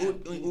 people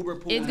in Uber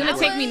pools. It's gonna I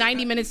take me would.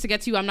 90 minutes to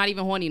get to you. I'm not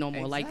even horny no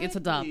more. Like it's a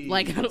dub.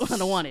 Like I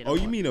don't want it. Oh,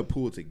 you mean a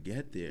pool to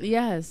get there?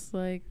 Yes,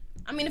 like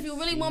I mean, if you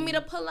really want me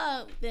to pull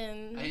up,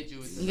 then I hit you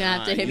with you're gonna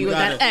have to Nah, hit me you with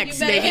that gotta- X,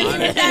 You better baby. hit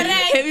me with that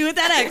X. Hit me with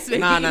that X, baby.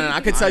 Nah. I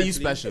could tell you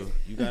Honestly, special.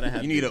 You gotta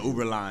have. You need an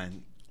Uber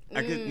line.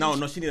 I could no,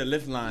 she need a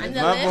Lyft line. And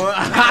the My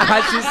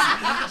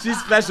Lyft? boy- she's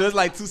special. It's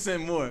like 2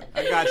 cents more.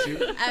 I got you.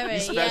 all right, You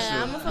special.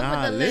 yeah, I'm gonna fuck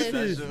Nah, with the Lyft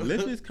Lyft. is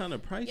Lyft is kind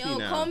of pricey Yo,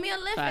 now. call me a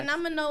Lyft Facts. and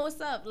I'm gonna know what's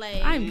up.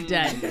 Like I'm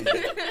dead.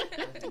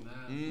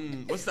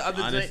 What's the other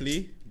drink?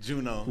 Honestly,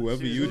 Juno.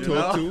 whoever She's you Juno.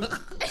 talk to,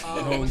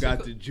 don't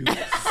got the juice.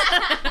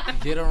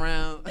 Get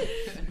around.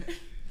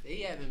 They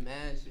having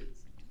mad shit.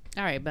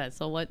 All right, bet.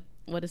 So what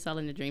is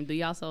selling the dream? Do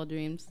y'all sell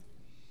dreams?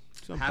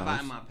 Have I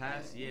in my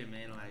past? Yeah,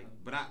 man. Like,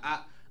 but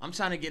I'm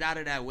trying to get out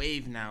of that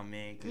wave now,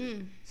 man.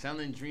 'Cause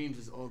selling dreams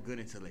is all good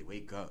until they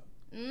wake up.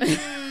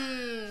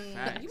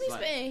 Facts, you be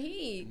like- spitting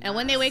heat. And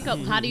when they wake up,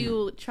 how do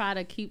you try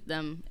to keep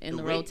them in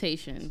the wake-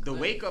 rotation? The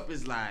wake up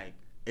is like.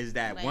 Is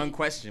that Like- one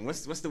question?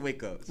 What's the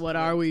wake up? What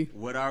are we?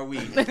 What are we?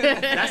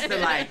 That's the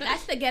like.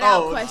 That's the get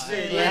out Oh, question.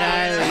 shit,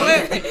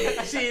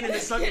 Yeah. She ain't in the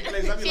sucking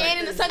place. I be She like, ain't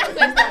in the this. second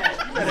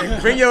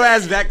place. Bring your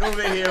ass back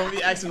over here. Don't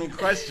be asking them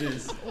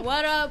questions.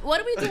 What up? What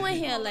are we doing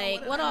here?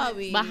 Like, what are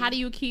we? But how do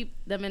you keep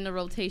them in the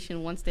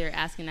rotation once they're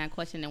asking that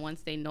question and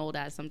once they know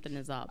that something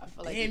is up?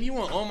 Damn, you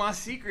want all my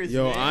secrets,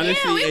 Yo, man.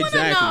 honestly, we wanna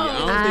exactly. know. I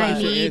don't I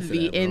think you should need answer the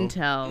that,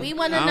 bro. intel. We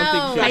want to I don't think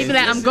know. you How should you be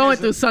like, I'm Listen, going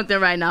listen. through something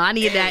right now. I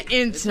need that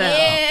intel.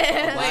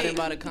 Yeah. Abiding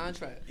by the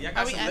contract. Yeah, I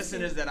got some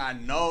listeners that I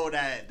know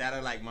that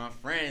are like my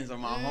friends or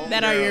my homegirls.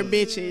 That are your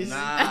bitches. Nah.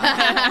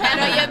 That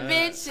are your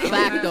bitches.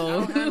 Fact I though.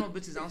 don't have no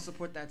bitches. I don't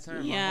support that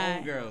term. Yeah.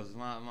 My homegirls.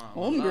 My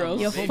Homegirls?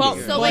 my Your baby fuck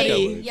girls. So buddy.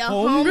 wait, your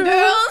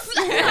Homegirl?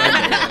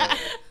 homegirls?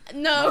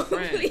 No, My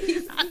friend.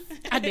 please.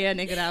 I dare a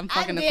nigga that I'm I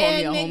fucking to call me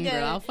a dare homegirl.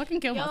 nigga. I'll fucking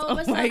kill Yo, myself.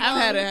 what's Like, up?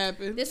 I've had it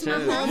happen. This my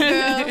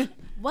homegirl.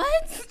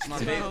 What? My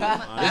baby.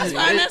 That's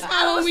fine. That's my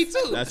homie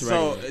too. That's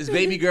So right. is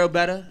baby girl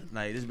better?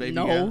 Like this baby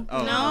No. girl?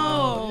 Oh.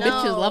 No.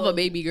 bitches love a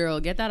baby girl.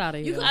 Get that out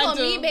of You here. can I call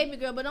do. me baby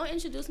girl, but don't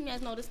introduce me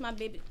as no. This my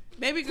baby.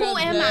 Baby girl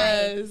Who am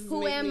I? does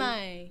Who make am me-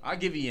 I? I'll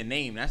give you your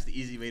name. That's the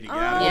easy way to get Oh.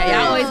 out of Yeah, it.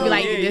 y'all always be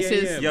like, Yeah, this yeah,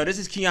 is. yeah. Yo, this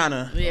is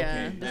Kiana.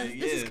 Yeah, Okay.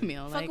 this is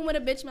Camille. Like, Fucking with a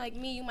bitch like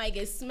me, you might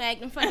get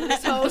smacked in front of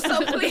this hoe.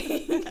 So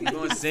please. We're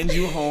gonna send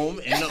you home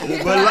in the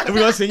Uber. We're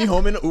gonna send you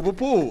home in the Uber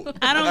pool.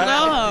 I don't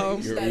go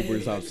home. Your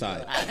Uber's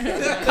outside.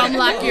 come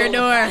lock your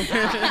door.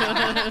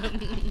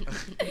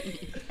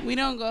 We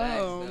don't go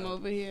Facts, home though.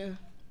 over here.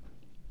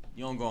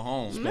 You don't go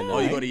home. No. Oh,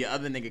 you go to your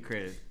other nigga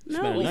crib. No,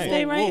 Spend we the night.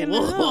 stay right in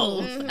the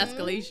house.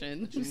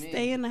 Escalation. We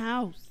stay in the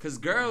house. Cause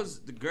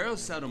the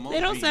girls sell the most. They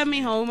don't dreams, send me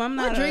man. home. I'm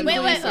not. dream a- do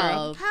you Wait.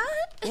 sell? Huh?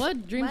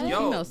 What dreams do What? Yo,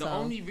 females the sell?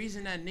 only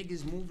reason that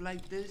niggas move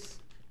like this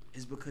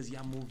is because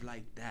y'all move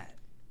like that.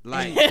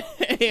 Like,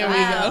 Here we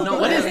Wow. go. No,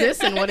 What is this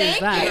and what is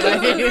Thank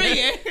that? you.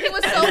 Like, It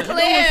was so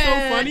clear.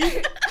 So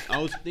funny. I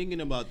was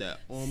thinking about that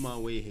on my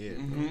way here.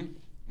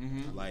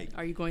 Like,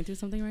 are you going through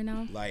something right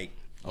now?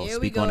 oh, Here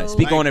we speak on go. it.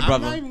 Speak like, on it, I'm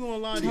brother. not even gonna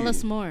lie to Tell you.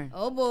 us more.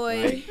 Oh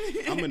boy.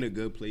 Like, I'm in a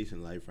good place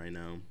in life right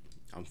now.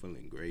 I'm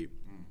feeling great.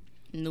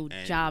 New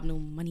And- job, new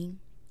money.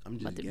 I'm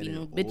About just to be getting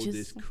no all bitches.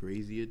 this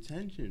crazy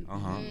attention.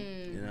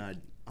 And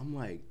I'm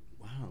like,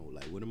 wow,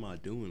 like what am I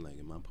doing? Like,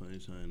 am I putting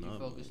something You up?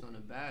 focused on the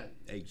bad.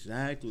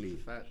 Exactly.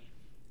 Fact.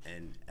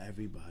 And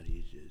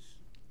everybody's just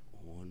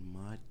on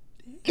my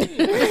dick.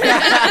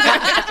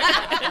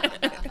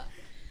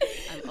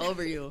 I'm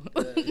over you.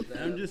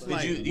 I'm just Did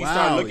like, you wow,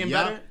 start looking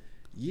y'all- better?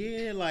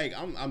 Yeah, like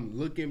I'm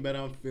looking better,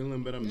 I'm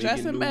feeling better, I'm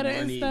Dressing making new better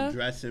and money, stuff?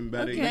 dressing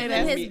better. Okay, You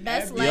that's feel his me?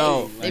 best Every-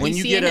 Yo, They be when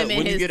you seeing get a him in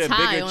when you his get a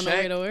tie bigger on the way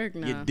check, to work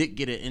your now. dick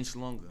get an inch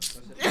longer.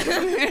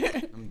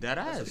 I'm dead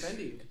ass.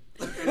 Fendi.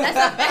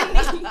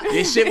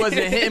 Your shit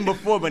wasn't hitting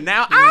before, but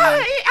now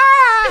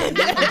I'm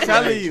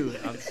telling you.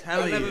 I'm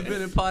telling I've you. never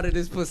been a part of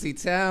this pussy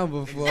town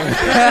before.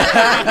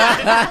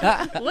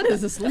 What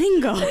is this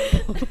lingo?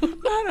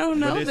 I don't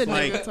know But the it's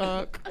nigga like-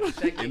 talk.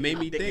 It made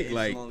me Dick think an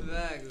like inch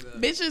longer.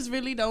 Bitches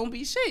really don't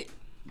be shit.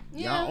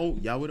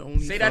 y'all would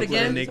only Say that fuck with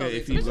a again. nigga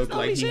if he Bitches looked don't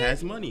like be he shit.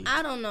 has money.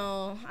 I don't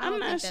know. I I'm don't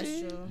not think that's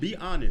shit. true. Be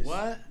honest.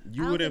 What?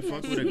 You I wouldn't don't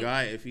fuck think with a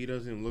guy if he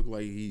doesn't look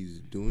like he's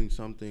doing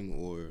something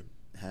or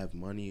have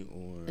money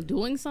or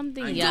Doing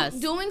something? Yes.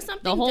 Doing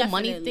something. The whole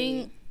money definitely.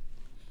 thing.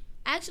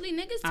 Actually,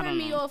 niggas I turn don't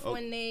me know. off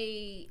when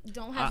they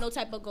don't have no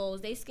type of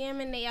goals. They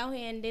scamming, they out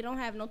here, and they don't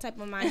have no type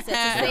of mindset to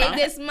Yeah. save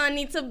this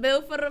money to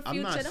build for the I'm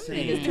future. not Them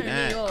saying niggas turn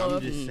that. me off.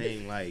 I'm just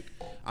saying like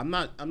I'm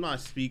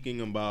not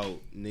speaking about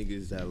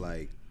niggas that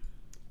like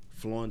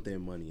flaunt their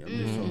money. I'm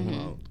just talking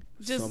about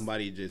Just-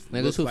 somebody just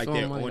Niggas looks who like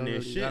they're flaunt money on don't their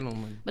really shit. got no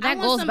money. But I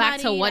that want goes back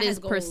to somebody what that is has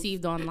goals.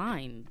 perceived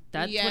online.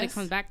 That's what it Yes.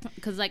 comes back to.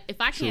 Because, like,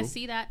 if I can't True.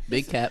 see that,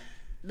 Big cap.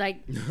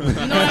 like, you know what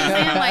I'm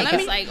saying? Like, Let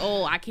it's me- like,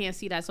 oh, I can't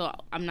see that, so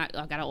I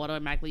gotta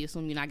automatically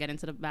assume you're not getting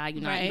to the bag.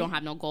 You Right. don't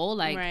have no goal.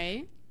 Like,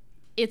 Right.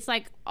 it's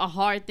like a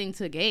hard thing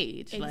to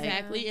gauge. Like,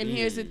 Exactly. And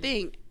here's the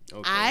thing.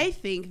 Okay. I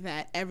think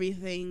that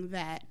everything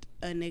that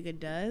a nigga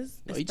does,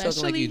 Oh, you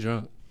talking like you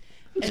drunk?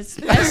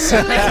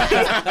 Especially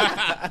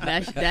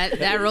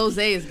that rose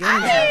is good.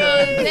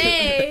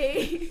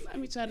 Let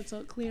me try to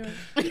talk clearer.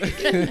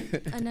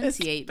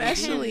 Enunciate.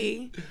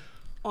 Especially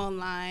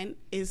online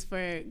is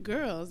for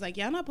girls. Like,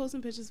 y'all not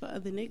posting pictures for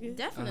other niggas.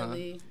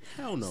 Definitely.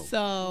 Hell no.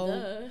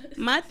 So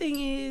my thing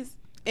is,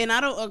 and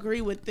I don't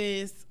agree with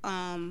this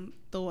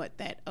thought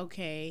that,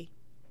 okay,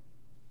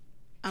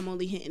 I'm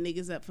only hitting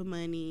niggas up for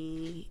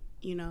money,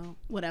 you know,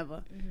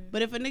 whatever.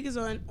 But if a nigga's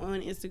on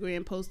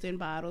Instagram posting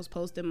bottles,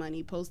 posting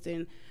money,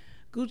 posting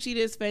Gucci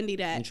this, Fendi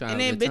that, and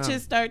then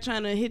bitches start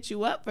trying to hit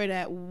you up for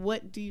that,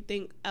 what do you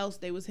think else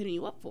they was hitting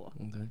you up for?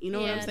 Okay. You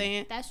know what I'm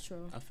saying? That's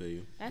true. I feel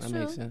you. That That true.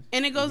 makes sense.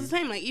 And it goes the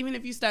same. Like, even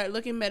if you start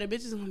looking better,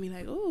 bitches gonna be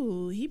like,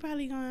 ooh, he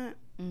probably gonna.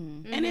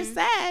 And it's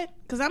sad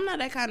because I'm not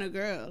that kind of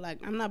girl. Like,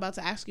 I'm not about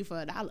to ask you for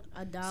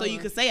 $1. So you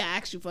could say I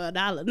asked you for $1.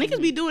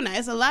 Niggas be doing that.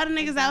 It's a lot of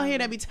niggas out here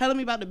that be telling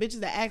me about the bitches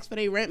that ask for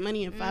their rent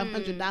money and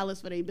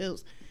 $500 for their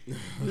bills.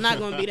 I'm not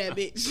gonna be that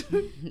bitch.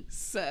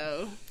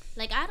 So.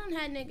 Like, I don't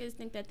have niggas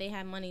think that they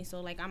have money, so,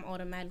 like, I'm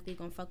automatically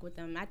gonna fuck with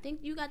them. I think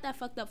you got that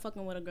fucked up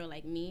fucking with a girl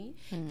like me.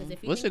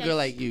 If you What's a girl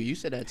like you? You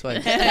said that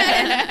twice.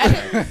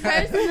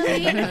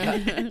 Personally,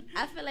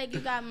 I feel like you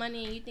got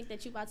money and you think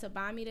that you about to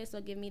buy me this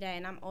or give me that,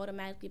 and I'm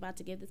automatically about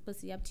to give this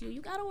pussy up to you.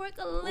 You gotta work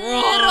a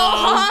little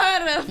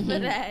harder for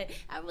that.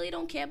 I really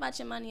don't care about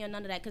your money or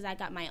none of that because I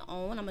got my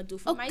own. I'm gonna do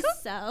for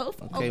myself.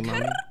 Okay,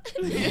 mama.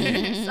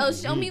 So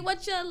show me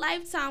what your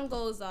lifetime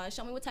goals are.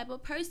 Show me what type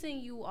of person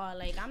you are.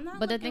 Like, I'm not.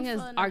 But the thing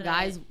is, our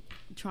guys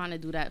trying to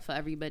do that for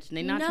every bitch.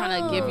 They're not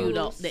trying to give you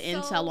the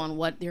intel on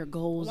what their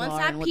goals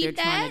are and what they're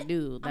trying to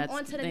do. That's I'm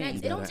on to the thing.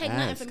 next. It don't take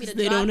nothing for me to.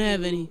 They don't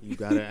have any. You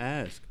gotta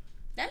ask.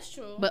 That's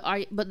true. But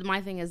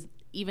my thing is,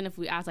 even if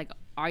we ask, like,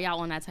 are y'all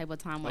on that type of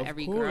time with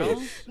every course.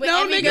 girl?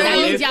 No, nigga. That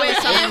means y'all are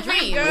selling every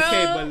dreams. girl.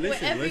 Okay, but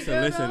With every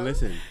girl,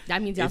 listen.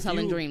 That means y'all If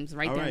selling you- dreams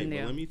right all there right, and but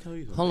there. let me tell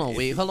you something. Hold on,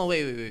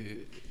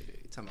 wait.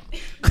 Time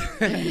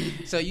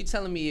out. So you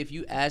telling me if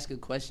you ask a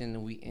question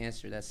and we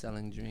answer, that's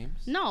selling dreams?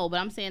 No, but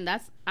I'm saying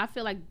I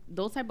feel like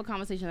those type of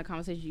conversations are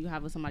conversations you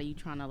have with somebody you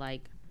trying to,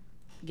 like,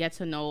 get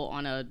to know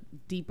on a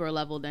deeper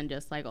level than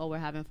just like, oh, we're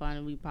having fun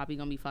and we probably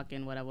gonna be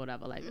fucking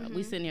whatever. Like,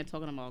 we sitting here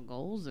talking about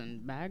goals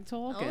and bag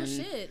talk. Oh and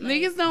shit!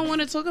 Niggas don't want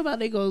to talk about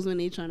their goals when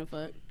they trying to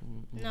fuck.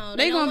 No,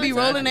 They gonna be don't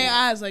rolling their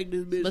eyes like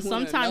this bitch. But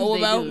wanna sometimes know they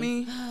about do.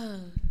 me.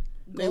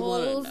 They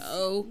wanna goals.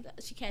 know.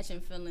 She catching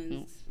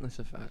feelings. That's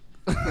a fact.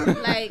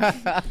 Like,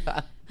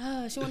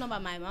 she wanna know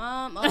about my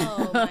mom.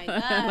 Oh my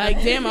god!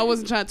 Like, damn, I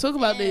wasn't trying to talk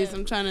about this.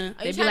 I'm trying to.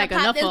 Are you They be like,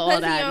 trying to pop enough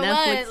of this all that pussy or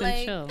Netflix what? and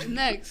Like, chill.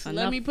 Next, let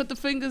Enough. me put the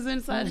fingers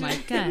inside. Oh my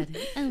god.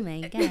 Oh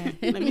my god.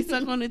 Let me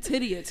suck on a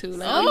titty or two.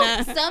 Like,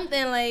 oh,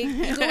 something like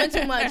you doing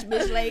too much,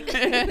 bitch.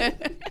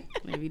 Like,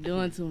 Maybe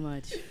doing too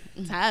much.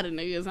 I'm tired of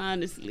niggas,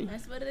 honestly.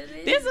 that's what it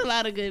is. There's a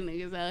lot of good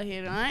niggas out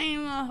here. Though. I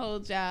ain't gonna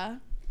hold y'all.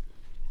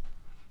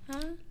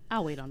 Huh?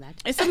 I'll wait on that.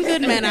 It's some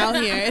good men out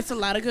here. It's a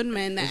lot of good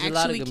men that There's a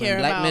lot of actually good care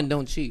men. Black about. men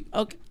don't cheat.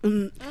 Okay.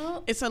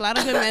 Oh, It's a lot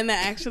of good men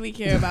that actually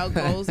care about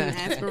goals and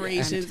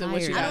aspirations and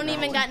what you tired. got I don't even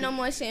going. got no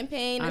more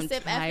champagne to I'm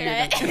sip tired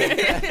after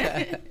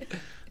that.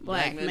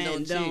 Black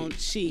men don't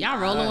cheat. Y'all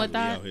rolling with We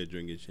that? out here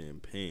drinking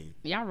champagne.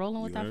 Y'all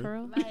rolling with You that for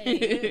real?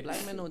 Like,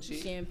 Black men don't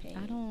cheat.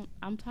 champagne.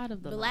 I'm tired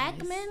of the Black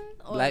lies. men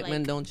or Black like,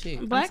 men don't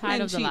cheat. Black tired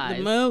men of the cheat the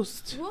lies.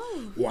 most. Whoa.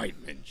 White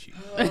men cheat.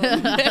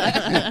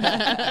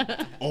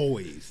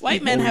 Always. White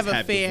They men always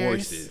have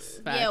affairs.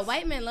 divorces. Yeah,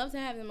 white men love to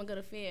have them a good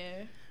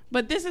affair.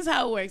 But this is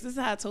how it works. This is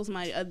how I told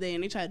somebody the other day,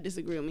 and they try to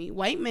disagree with me.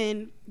 White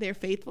men, they're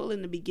faithful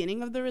in the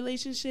beginning of the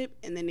relationship,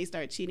 and then they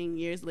start cheating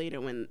years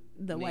later when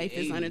the wife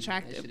is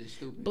unattractive. That shit is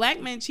stupid. Black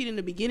men cheat in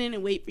the beginning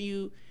and wait for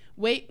you.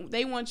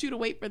 They want you to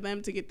wait for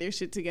them to get their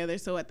shit together.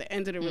 So at the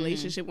end of the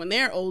relationship, when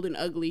they're old and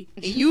ugly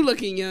and you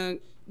looking young,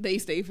 they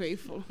stay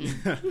faithful.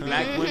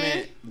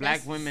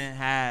 Black women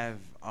have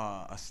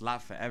a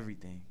slot for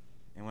everything,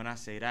 and when I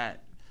say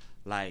that,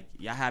 like,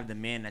 y'all have the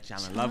man that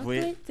y'all in love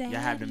with. Y'all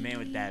have the man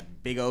with that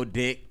big old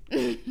dick.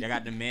 Y'all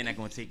got the man that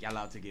gonna take y'all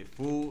out to get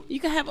food. You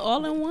can have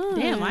all in one.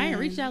 Damn, I ain't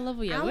reached that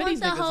level yet. I Where want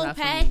these the niggas whole at for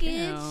me? package.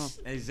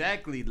 Damn.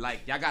 Exactly.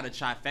 Like, y'all got a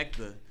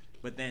trifecta,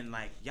 but then,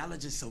 like, y'all are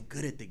just so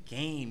good at the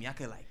game. Y'all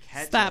could, like,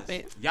 catch Stop us.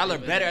 it. Y'all are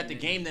better at the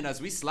game than us.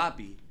 We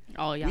sloppy.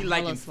 Oh yeah. We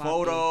liking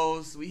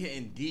photos. We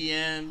hitting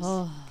DMs.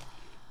 Oh.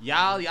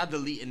 Y'all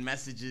deleting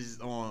messages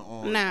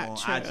on Not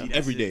true. IG. That's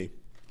Every it. day.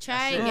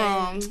 Try again.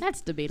 Wrong.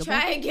 That's debatable.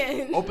 Try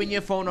again. Open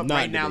your phone up Not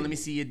right now. debatable. Let me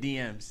see your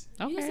DMs.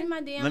 You see Okay.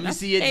 my DM? Let me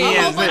see your Hey,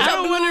 DMs. I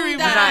don't want to You're read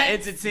not that.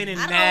 entertaining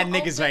I don't mad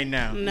open- niggas right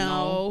now.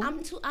 No.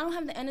 I don't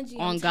have the energy.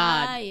 On I'm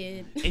God.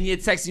 tired. In your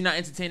text, you're not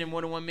entertaining more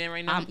than one man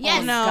right now. I'm Yes.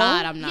 on No.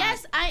 God, I'm not.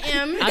 Yes, I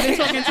am. I've been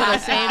talking to the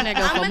same nigga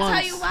I'm for gonna tell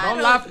months. you why. Don't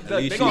though. lie.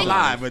 They least gonna you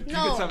lie, know. but you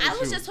No, can tell me I the was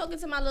truth. just talking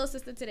to my little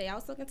sister today. I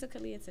was talking to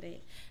Kalia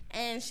today,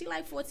 and she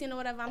like 14 or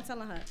whatever. I'm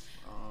telling her,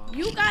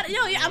 you got it. Yo,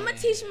 I'm gonna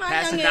teach my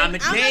Passing youngin. down the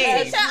I'm game.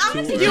 gonna teach her. I'm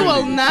gonna teach You her.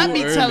 will not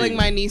be Too telling early.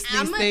 my niece these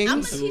I'm gonna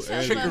things. teach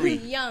her Trickery.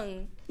 from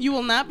young. You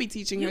will not be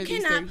teaching her You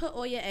these cannot things. put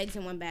all your eggs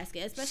in one basket,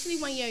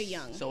 especially when you're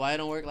young. So why it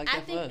don't work like I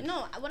that for us? think no.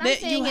 What I'm That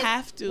saying you is,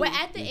 have to. we're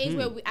at the age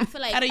where I feel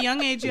like At a young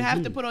age, you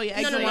have to put all your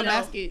eggs in one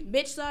basket.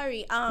 Bitch,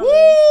 sorry.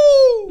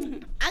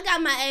 I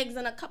got my eggs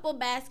in a couple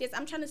baskets.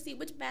 I'm trying to see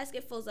which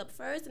basket fills up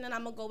first, and then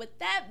I'm gonna go with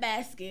that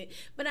basket.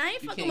 But I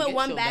ain't fucking with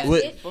one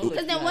basket.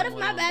 Because then what if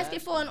my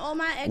basket full and all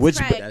my eggs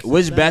crack?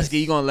 Which basket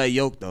you gonna let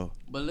yolk though?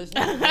 But listen,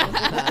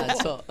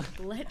 so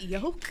Let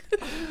yolk. You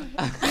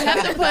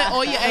have to put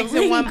all your eggs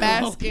in one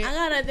basket I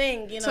gotta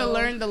think, to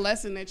learn the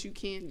lesson that you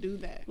can't do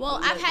that. Well,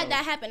 I've had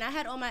that happen. I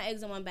had all my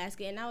eggs in one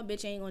basket, and now a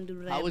bitch ain't gonna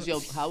do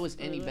that. how is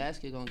any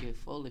basket gonna get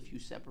full if you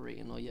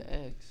separating all your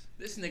eggs?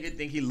 This nigga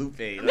think he Lupe.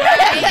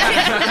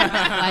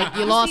 Like,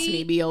 you lost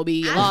me, B.O.B.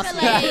 You lost me.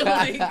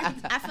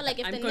 I feel like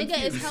if the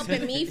nigga is confused.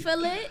 helping me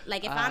fill it,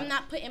 like if I'm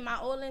not putting my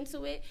all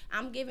into it,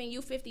 I'm giving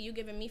you 50, you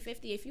giving me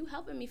 50. If you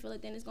helping me fill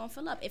it, then it's gonna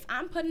fill up. If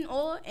I'm putting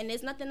all and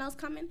there's nothing else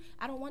coming,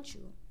 I don't want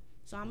you.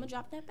 So I'm gonna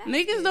drop that basket.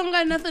 Niggas don't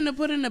got nothing to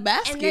put in the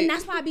basket. And then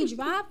that's why I be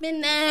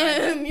dropping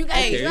them. You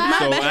guys Okay, drop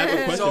so I them. have a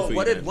question So for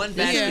what you. if one This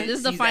is- basket? this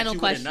is the sees final that you with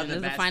question. another This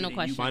is the basket final and you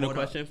question. put Final up?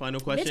 question. Final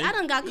Bitch, question. I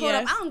done got caught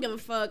Yes. up. I don't give a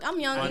fuck. I'm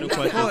young. Final and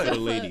question for the fuck.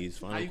 ladies.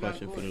 How Final you got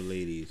question for caught? the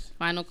ladies.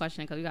 Final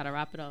question, because we got to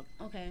wrap it up.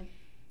 Okay.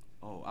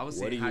 Oh, I was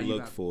What do saying how you look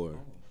got- for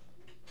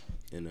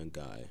Oh. in a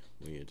guy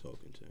when you're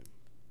talking to him?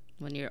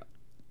 When you're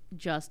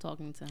just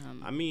talking to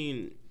him. I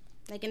mean,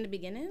 Like in the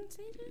beginning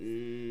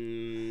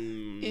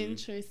stages?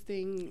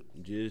 Interesting.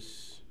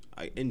 just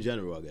in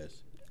general, I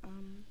guess.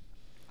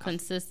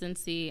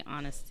 Consistency,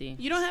 honesty.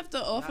 You don't have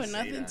to offer I say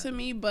nothing that. to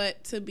me,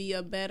 but to be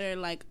a better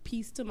like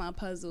piece to my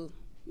puzzle.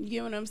 You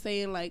get what I'm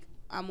saying? Like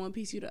I'm one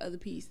piece, you the other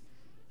piece.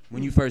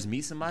 When you first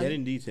meet somebody. Get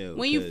in detail.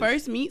 When you 'cause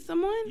first meet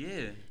someone,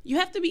 Yeah. you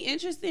have to be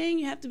interesting.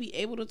 You have to be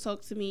able to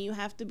talk to me. You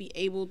have to be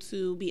able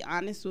to be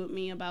honest with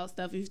me about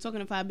stuff. If you're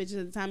talking to 5 bitches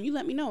at a time, you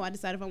let me know. I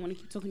decide if I want to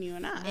keep talking to you or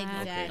not.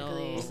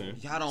 Exactly. Okay.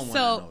 Y'all don't want to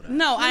So know that.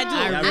 no, I do.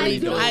 I really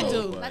do. I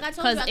do. Like I told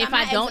Because you, I got if my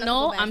I eggs don't in a know,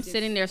 couple I'm baskets.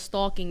 sitting there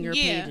stalking your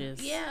Yeah.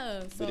 pages. Yeah.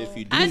 So. But if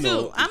you do I do.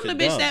 know, I'm it's the a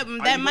bitch dub.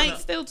 that you might gonna-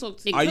 still talk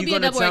to It you. Are could you be a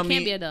gonna dub or tell it me?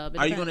 can't be a dub. It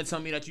Are you depends. gonna tell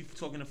me that you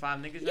talking to 5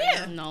 niggas? Yeah.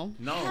 Right now?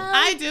 No. No.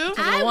 I do.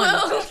 I one.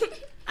 will.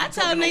 I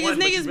tell talking to niggas, one,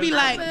 but you niggas be really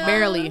like, not.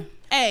 Barely.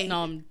 hey,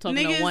 No, I'm talking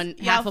niggas, to one,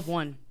 y'all half of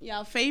one.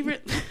 Y'all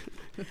favorite,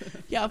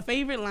 y'all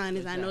favorite line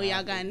is, I know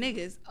y'all got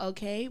niggas,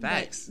 okay,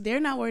 Facts. but they're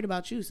not worried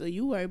about you, so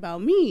you worry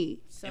about me.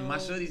 So, And my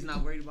shorty's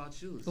not worried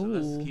about you. So Ooh.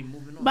 let's keep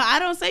moving on. But I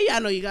don't say I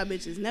know you got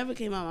bitches. Never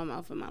came out my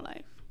mouth in my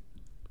life.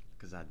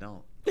 Because I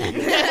don't.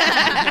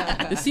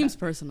 This seems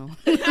personal.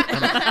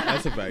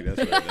 That's a fact. That's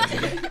a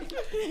fact.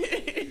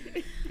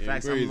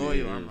 Facts, I'm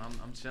loyal.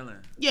 I'm chilling.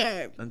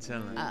 Yeah, I'm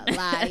chilling.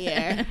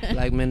 liar.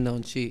 Black men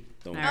don't cheat.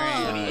 Don't All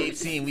right.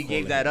 2018, we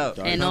gave that up.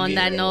 And on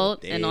that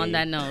note, and on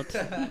that note,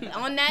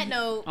 on that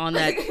note, on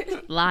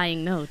that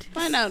lying note,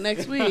 Find out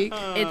next week.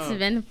 it's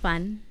been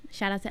fun.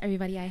 Shout out to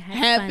everybody I had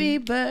Happy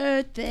fun.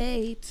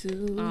 birthday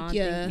to Aw,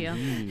 ya. thank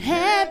you.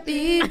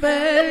 Happy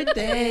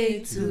birthday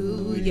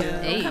to ya.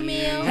 Hey.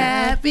 Camille.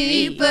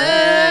 Happy Hey.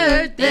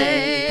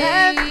 birthday.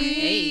 Happy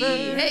Hey.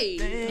 birthday.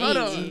 Hey. Hold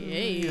on.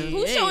 Hey.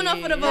 Who's showing up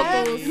for the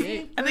vocals?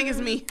 I think it's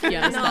me.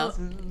 Yeah, No.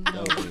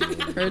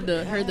 heard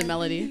the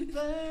melody.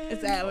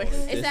 It's Alex.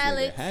 It's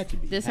Alex.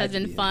 This has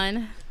been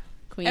fun.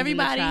 Queens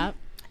Everybody, in the Trap.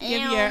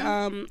 give your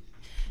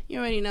you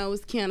already know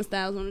it's Kiana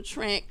Styles on the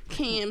track,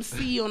 Cam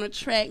C on the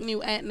track,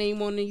 new at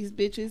name on these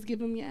bitches. Give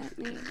them your at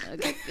name.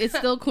 It's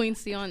still Queen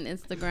C on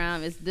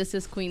Instagram. This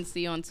is Queen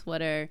C on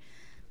Twitter.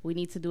 We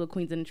need to do a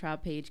Queens in the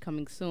Trap page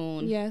coming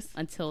soon. Yes.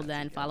 Until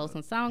then, follow us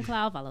on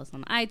SoundCloud, follow us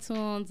on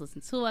iTunes, listen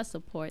to us,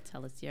 support,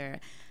 tell us your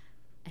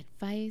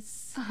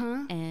advice.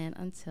 And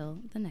until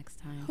the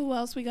next time. Who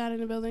else we got in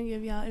the building?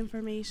 Give y'all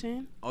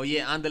information. Oh,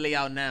 yeah, Andale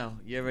out now.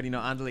 You already know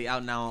Andale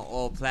out now on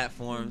all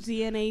platforms.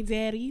 DNA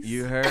Daddies.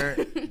 You heard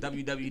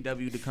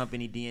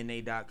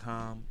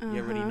www.thecompanyDNA.com. You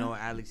already know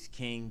Alex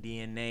King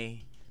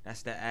DNA.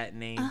 That's the at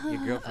name. Your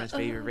girlfriend's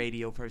favorite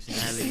radio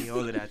personality. All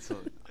of that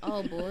talk.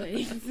 Oh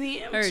boy.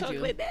 ZM Heard Chocolate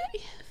you.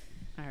 Daddy.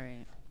 All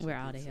right. We're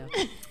out of here.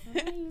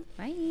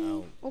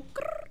 Bye.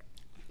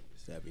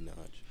 Savvy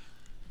Notch.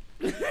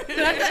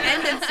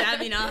 End of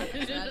Sabina.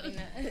 Dropping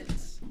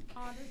nuts.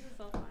 Oh, this is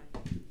so fun.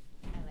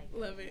 I like it.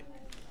 Love it.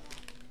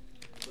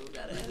 Who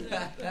got it?